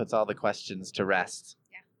all the questions to rest.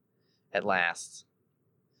 Yeah. At last.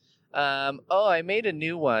 I made a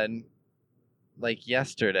new one, like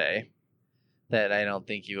yesterday, that I don't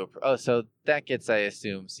think you... so that gets, I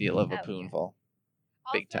assume, Seal of Approval.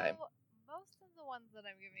 Big time. Most of the ones that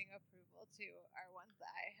I'm giving approval to are ones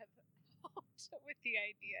that I have helped with the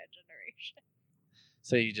idea generation.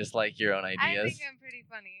 So you just like your own ideas? I think I'm pretty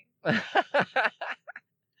funny.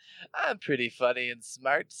 I'm pretty funny and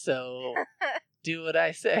smart, so do what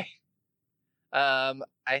I say.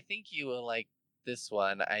 I think you will like this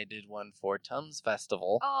one. I did one for Tums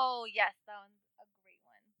Festival. Oh, yes, that one's a great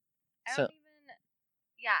one.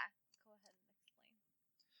 Yeah, go ahead and explain.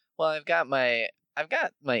 Well, I've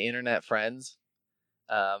got my internet friends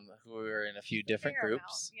who are in a few different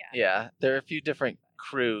groups. Yeah, there are a few different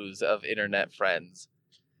crews of internet friends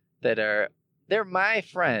they're my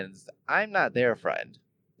friends. I'm not their friend.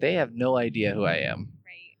 They have no idea who I am.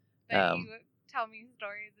 Right. But you tell me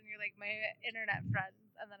stories and you're like, my internet friends,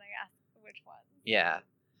 and then I ask which ones. Yeah.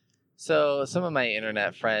 So some of my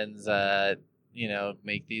internet friends,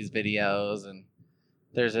 make these videos, and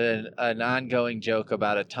there's an ongoing joke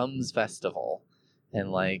about a Tums festival.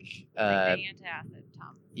 And like antacid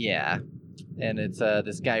Tums. Yeah. And it's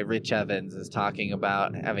this guy, Rich Evans, is talking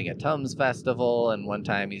about having a Tums festival, and one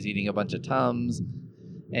time he's eating a bunch of Tums.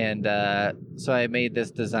 And so I made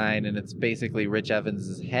this design, and it's basically Rich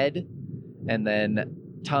Evans' head, and then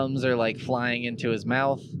Tums are like flying into his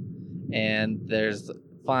mouth, and there's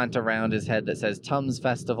font around his head that says Tums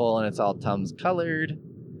Festival, and it's all Tums colored.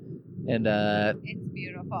 And it's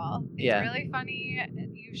beautiful. It's really funny.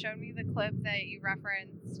 You showed me the clip that you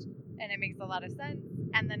referenced, and it makes a lot of sense.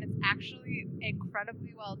 And then it's actually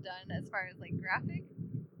incredibly well done as far as like graphic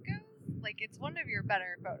goes. Like, it's one of your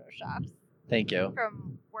better Photoshops. Thank you.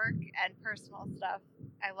 From work and personal stuff.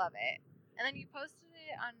 I love it. And then you posted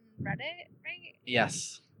it on Reddit, right?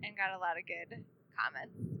 Yes. And got a lot of good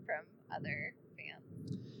comments from other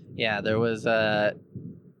fans. Yeah, there was so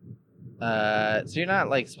you're not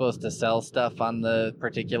like supposed to sell stuff on the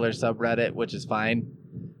particular subreddit, which is fine.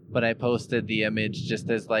 But I posted the image just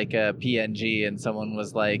as like a PNG, and someone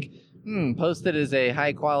was like, posted as a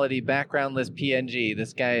high quality backgroundless PNG.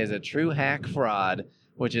 This guy is a true hack fraud,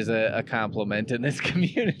 which is a compliment in this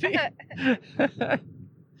community.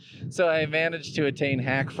 So I managed to attain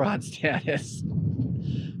hack fraud status.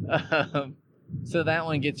 So that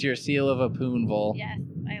one gets your seal of approval. Yes,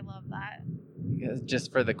 I love that.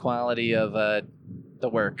 Just for the quality of the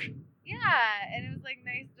work. Yeah, and it was like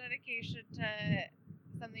nice dedication to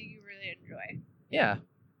something you really enjoy. Yeah.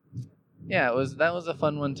 Yeah, that was a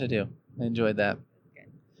fun one to do. I enjoyed that.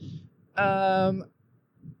 Good.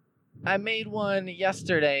 I made one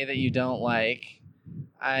yesterday that you don't like.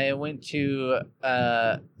 I went to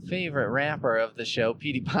a favorite rapper of the show,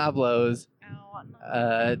 Petey Pablo's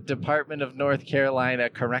Department of North Carolina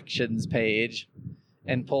corrections page,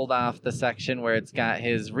 and pulled off the section where it's got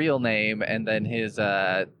his real name and then his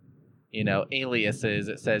aliases.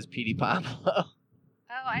 It says Petey Pablo.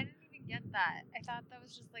 Oh, I didn't even get that. I thought that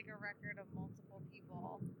was just like a record of multiple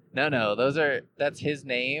people. No, that's his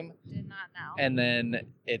name. Did not know. And then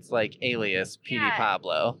it's like alias Petey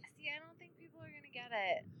Pablo. See, I don't think people are gonna get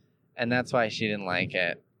it. And that's why she didn't like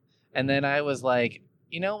it. And then I was like,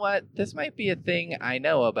 you know what? This might be a thing I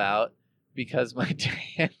know about because my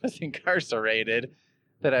dad was incarcerated.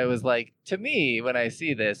 That I was like, to me, when I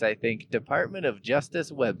see this, I think Department of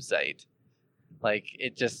Justice website. Like,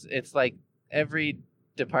 it's like every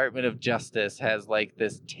Department of Justice has like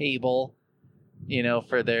this table,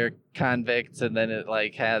 for their convicts, and then it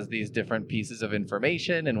like has these different pieces of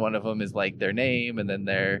information, and one of them is like their name and then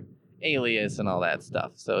their alias and all that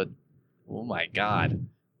stuff. So, oh my God.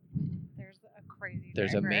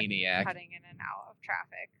 There's a maniac cutting in and out of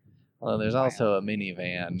traffic. Well, there's also a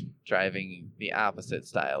minivan driving the opposite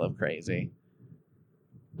style of crazy.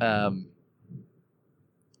 But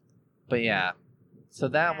yeah, so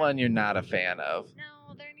that one you're not a fan of.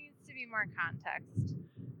 No, there needs to be more context.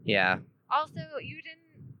 Yeah. Also, you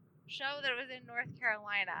didn't show that it was in North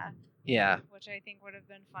Carolina. Yeah. Which I think would have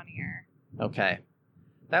been funnier. Okay.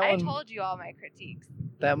 I told you all my critiques.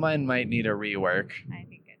 That one might need a rework. I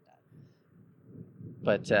think it does.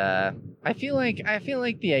 But I feel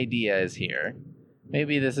like the idea is here.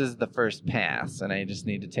 Maybe this is the first pass, and I just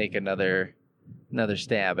need to take another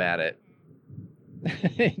stab at it.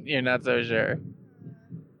 You're not so sure.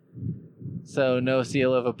 So no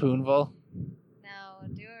Seal of Apoonville? No,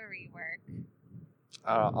 do a rework.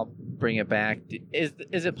 I'll bring it back. Is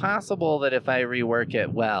it possible that if I rework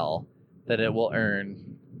it well, that it will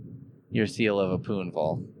earn your Seal of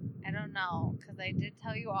Apoonville? I don't know, because I did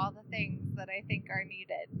tell you all the things that I think are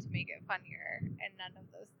needed to make it funnier, and none of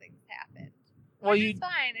those things happened. Well, it's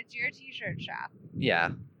fine. It's your t-shirt shop.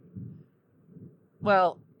 Yeah.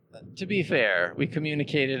 Well, to be fair, we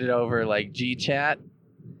communicated it over like G-Chat,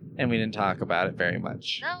 and we didn't talk about it very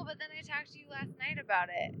much. No, but then I talked to you last night about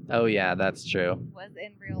it. Oh yeah, that's true. It was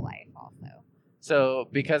in real life also. So,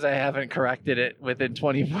 because I haven't corrected it within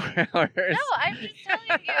 24 hours. No, I'm just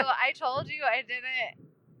telling you. I told you I didn't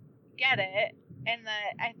get it, and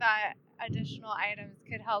that I thought additional items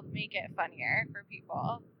could help make it funnier for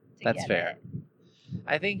people to That's get fair. it.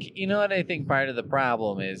 I think, what I think part of the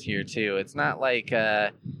problem is here too. It's not like,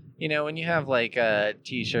 when you have like a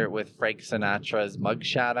t-shirt with Frank Sinatra's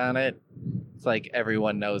mugshot on it, it's like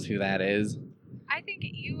everyone knows who that is. I think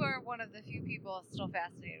you are one of the few people still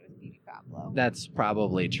fascinated with Petey Pablo. That's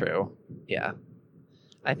probably true. Yeah.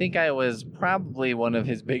 I think I was probably one of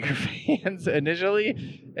his bigger fans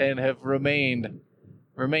initially and have remained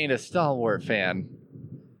a stalwart fan.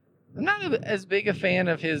 I'm not as big a fan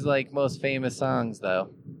of his like most famous songs though.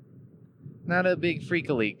 Not a big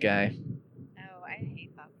Freak-a-Leak guy. Oh, I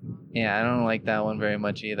hate that song. Yeah, I don't like that one very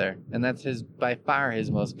much either. And that's by far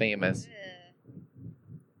his most famous.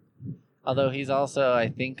 Although he's also, I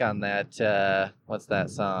think, on that, what's that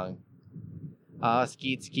song?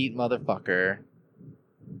 Skeet Skeet Motherfucker.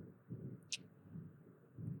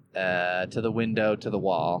 To the window, to the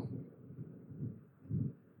wall.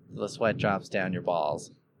 The sweat drops down your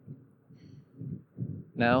balls.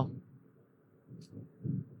 No?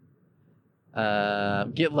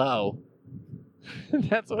 Get Low.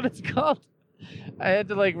 That's what it's called. I had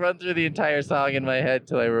to like run through the entire song in my head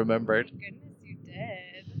till I remembered. Thank goodness you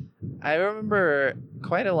did. I remember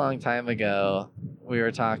quite a long time ago, we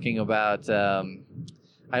were talking about,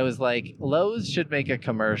 I was like, Lowe's should make a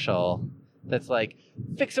commercial that's like,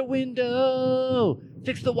 fix a window,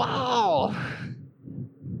 fix the wall.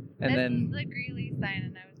 And then the Greeley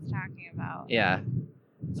sign I was talking about. Yeah.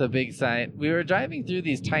 It's a big sign. We were driving through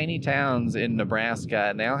these tiny towns in Nebraska,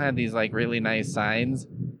 and they all had these like really nice signs,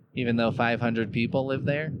 even though 500 people live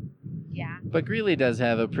there. Yeah. But Greeley does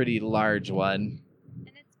have a pretty large one.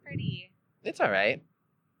 And it's pretty. It's all right.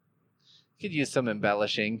 Could use some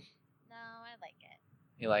embellishing. No, I like it.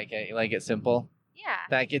 You like it? You like it simple? Yeah.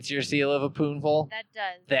 That gets your Seal of Apoonville? That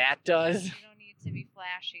does. That does? You don't need to be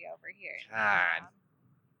flashy over here.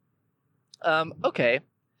 God. Okay.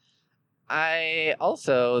 I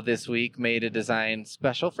also this week made a design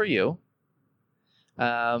special for you.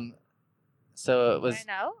 So it was. I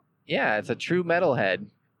know. Yeah, it's a true metalhead.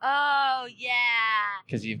 Oh, yeah.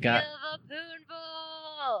 Because you've got...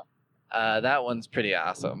 Liverpool. that one's pretty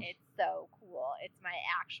awesome. It's so cool. It's my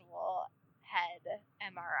actual head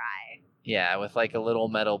MRI. Yeah, with like a little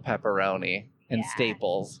metal pepperoni and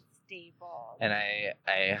staples. Staples. And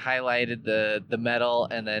I highlighted the metal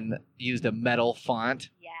and then used a metal font.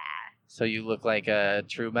 Yeah. So you look like a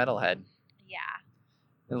true metalhead. Yeah.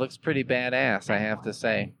 It looks pretty badass, I have to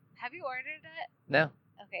say. Have you ordered it? No.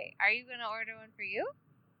 Okay. Are you going to order one for you?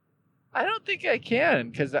 I don't think I can,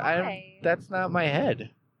 because that's not my head.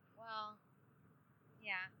 Well,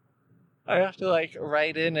 yeah. I have to like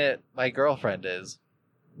write in it my girlfriend is.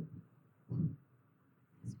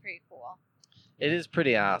 It's pretty cool. It is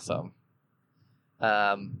pretty awesome.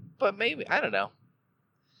 But maybe, I don't know.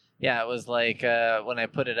 Yeah, it was like, when I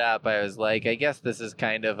put it up, I was like, I guess this is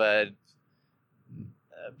kind of a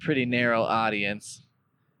pretty narrow audience.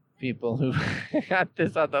 People who got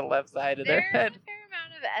this on the left side of their head. There's a fair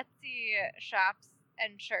amount of Etsy shops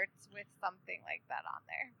and shirts with something like that on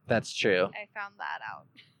there. That's true. I found that out.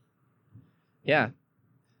 Yeah.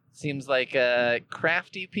 Seems like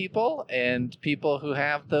crafty people and people who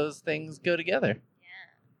have those things go together.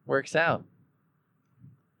 Yeah. Works out.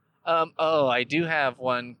 I do have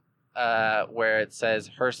one where it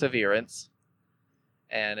says perseverance.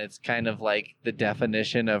 And it's kind of like the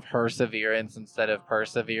definition of perseverance instead of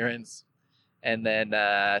perseverance. And then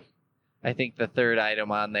I think the third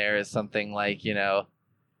item on there is something like,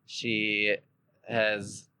 she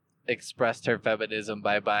has expressed her feminism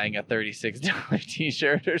by buying a $36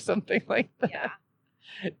 t-shirt or something like that. Yeah.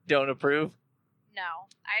 Don't approve? No.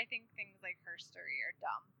 I think things like herstory are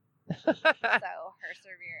dumb. So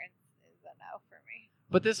perseverance is a no for me.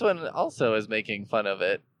 But this one also is making fun of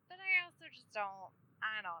it. But I also just don't.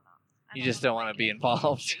 I don't know. You just don't want to be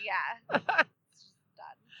involved. Yeah. It's just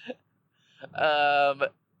done.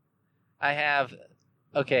 I have...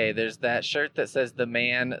 Okay, there's that shirt that says the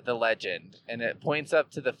man, the legend. And it points up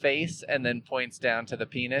to the face and then points down to the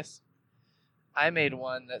penis. I made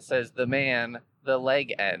one that says the man, the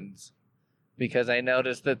leg ends. Because I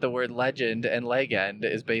noticed that the word legend and leg end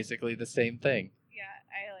is basically the same thing. Yeah,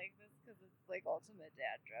 I like this because it's like ultimate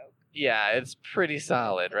dad joke. Yeah, it's pretty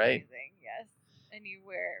solid, right? Amazing, yes. And you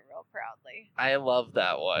wear it real proudly. I love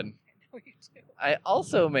that one. I know you do. I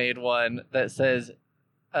also made one that says,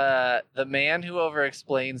 the man who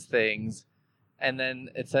over-explains things, and then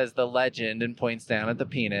it says the legend and points down at the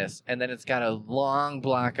penis, and then it's got a long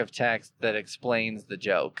block of text that explains the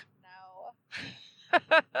joke. No.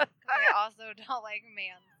 I also don't like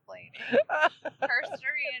mansplaining.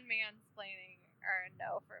 Herstory and mansplaining are a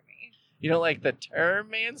no for me. You don't like the term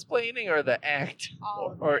mansplaining or the act?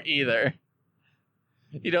 Or either?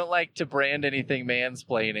 You don't like to brand anything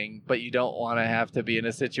mansplaining, but you don't want to have to be in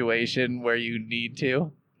a situation where you need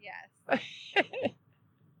to? Yes.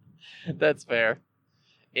 That's fair.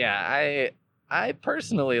 Yeah, I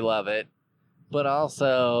personally love it, but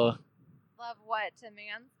also... Love what? To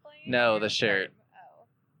mansplain? No, the shirt.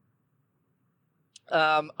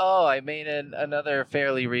 I made another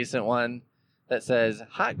fairly recent one that says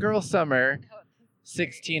Hot Girl Summer,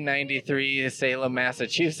 1693, Salem,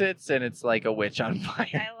 Massachusetts, and it's like a witch on fire.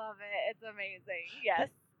 I love it. It's amazing. Yes.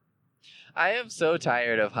 I am so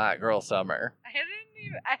tired of Hot Girl Summer. I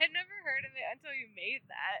had never heard of it until you made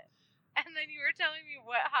that. And then you were telling me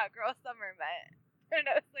what Hot Girl Summer meant. And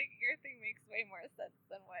I was like, your thing makes way more sense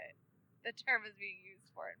than what the term is being used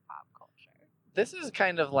for in pop culture. This is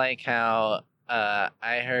kind of like how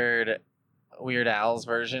I heard Weird Al's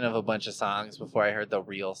version of a bunch of songs before I heard the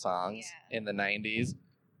real songs in the 90s.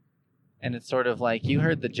 And it's sort of like you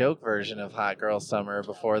heard the joke version of Hot Girl Summer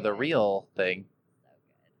before the real thing.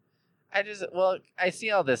 I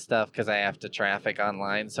see all this stuff because I have to traffic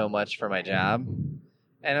online so much for my job.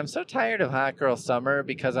 And I'm so tired of Hot Girl Summer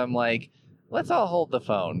because I'm like, let's all hold the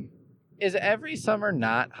phone. Is every summer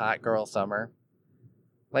not Hot Girl Summer?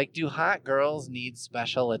 Like, do hot girls need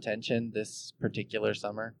special attention this particular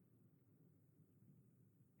summer?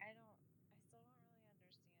 I still don't really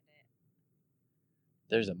understand it.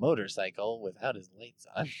 There's a motorcycle without his lights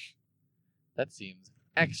on. That seems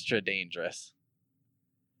extra dangerous.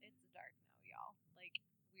 It's dark now, y'all. Like,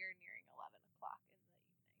 we're nearing 11 o'clock in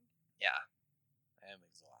the evening. Yeah. I am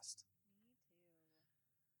exhausted.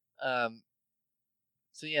 Me too.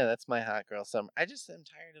 So yeah, that's my Hot Girl Summer. I just am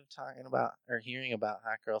tired of talking about or hearing about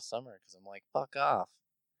Hot Girl Summer because I'm like, fuck off.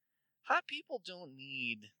 Hot people don't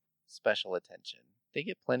need special attention. They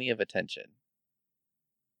get plenty of attention.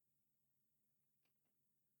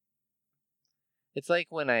 It's like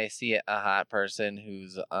when I see a hot person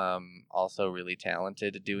who's also really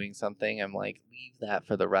talented at doing something, I'm like, leave that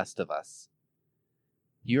for the rest of us.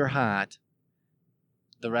 You're hot.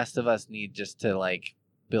 The rest of us need just to, like,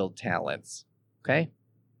 build talents. Okay?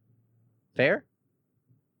 Fair?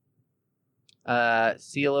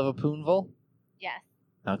 Seal of Apoonville? Yes.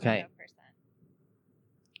 Okay. 100%.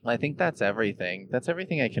 Well, I think that's everything. That's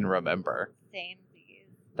everything I can remember. Same.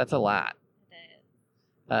 That's a lot. It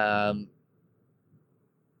is.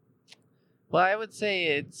 Well, I would say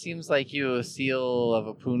it seems like you seal of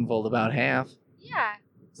Apoonville about half. Yeah.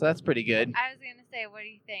 So that's pretty good. I was going to say, what do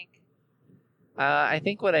you think? I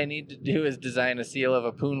think what I need to do is design a seal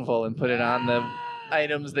of Apoonville and put it on the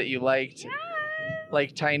items that you liked. Yes.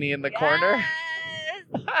 Like Tiny in the corner.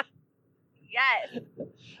 Yes.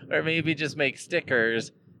 Or maybe just make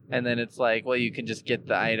stickers, and then it's like, well, you can just get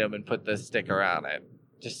the item and put the sticker on it.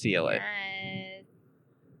 Just seal it. Yes.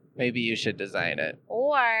 Maybe you should design it.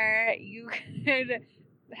 Or you could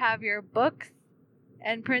have your books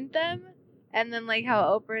and print them, and then like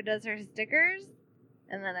how Oprah does her stickers,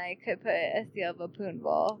 and then I could put a seal of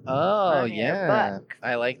Apoonville. Oh, on your yeah. books.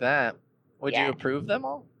 I like that. Would Yeah. you approve them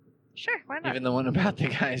all? Sure, why not? Even the one about the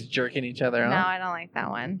guys jerking each other No, off? I don't like that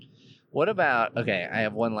one. What about, okay, I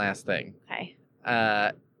have one last thing. Okay.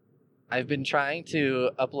 I've been trying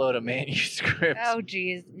to upload a manuscript Oh,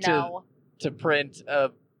 geez, no. to print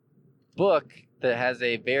a book that has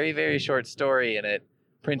a very, very short story in it.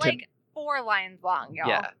 Printed, Like 4 lines long, y'all.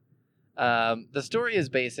 yeah. The story is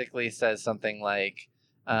basically says something like,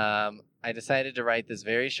 I decided to write this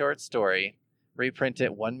very short story, reprint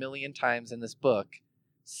it 1 million times in this book,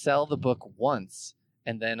 sell the book once,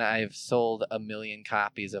 and then I've sold 1 million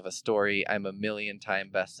copies of a story. I'm a 1 million-time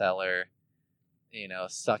bestseller. You know,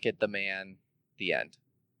 suck it, the man. The end.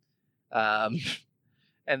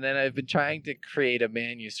 And then I've been trying to create a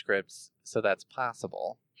manuscript so that's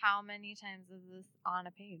possible. How many times is this on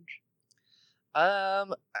a page?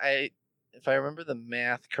 If I remember the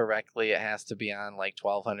math correctly, it has to be on like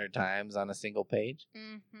 1,200 times on a single page,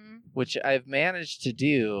 Mm-hmm. which I've managed to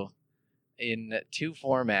do in 2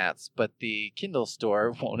 formats, but the Kindle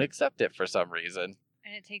store won't accept it for some reason.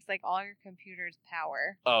 And it takes like all your computer's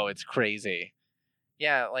power. Oh, it's crazy.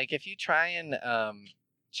 Yeah, like if you try and,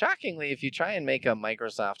 shockingly, if you try and make a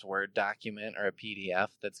Microsoft Word document or a PDF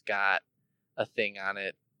that's got a thing on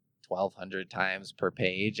it 1,200 times per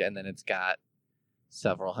page, and then it's got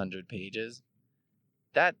several hundred pages,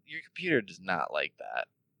 that your computer does not like that.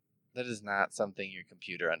 That is not something your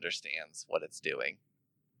computer understands what it's doing.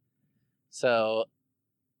 So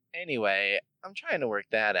anyway, I'm trying to work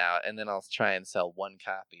that out, and then I'll try and sell 1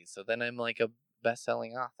 copy. So then I'm like a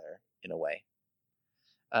best-selling author in a way.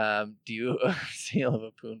 Do you seal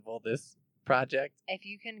of Apoonville this project? If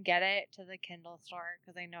you can get it to the Kindle store,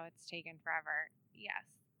 because I know it's taken forever, yes.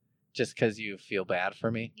 Just because you feel bad for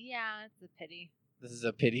me? Yeah, it's a pity. This is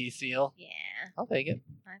a pity seal? Yeah, I'll take it.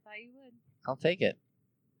 I thought you would. I'll take it.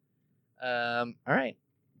 All right.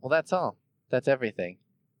 Well, that's all. That's everything.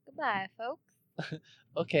 Goodbye, folks.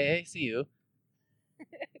 Okay, see you.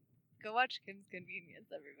 Go watch Kim's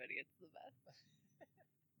Convenience, everybody. It's the best.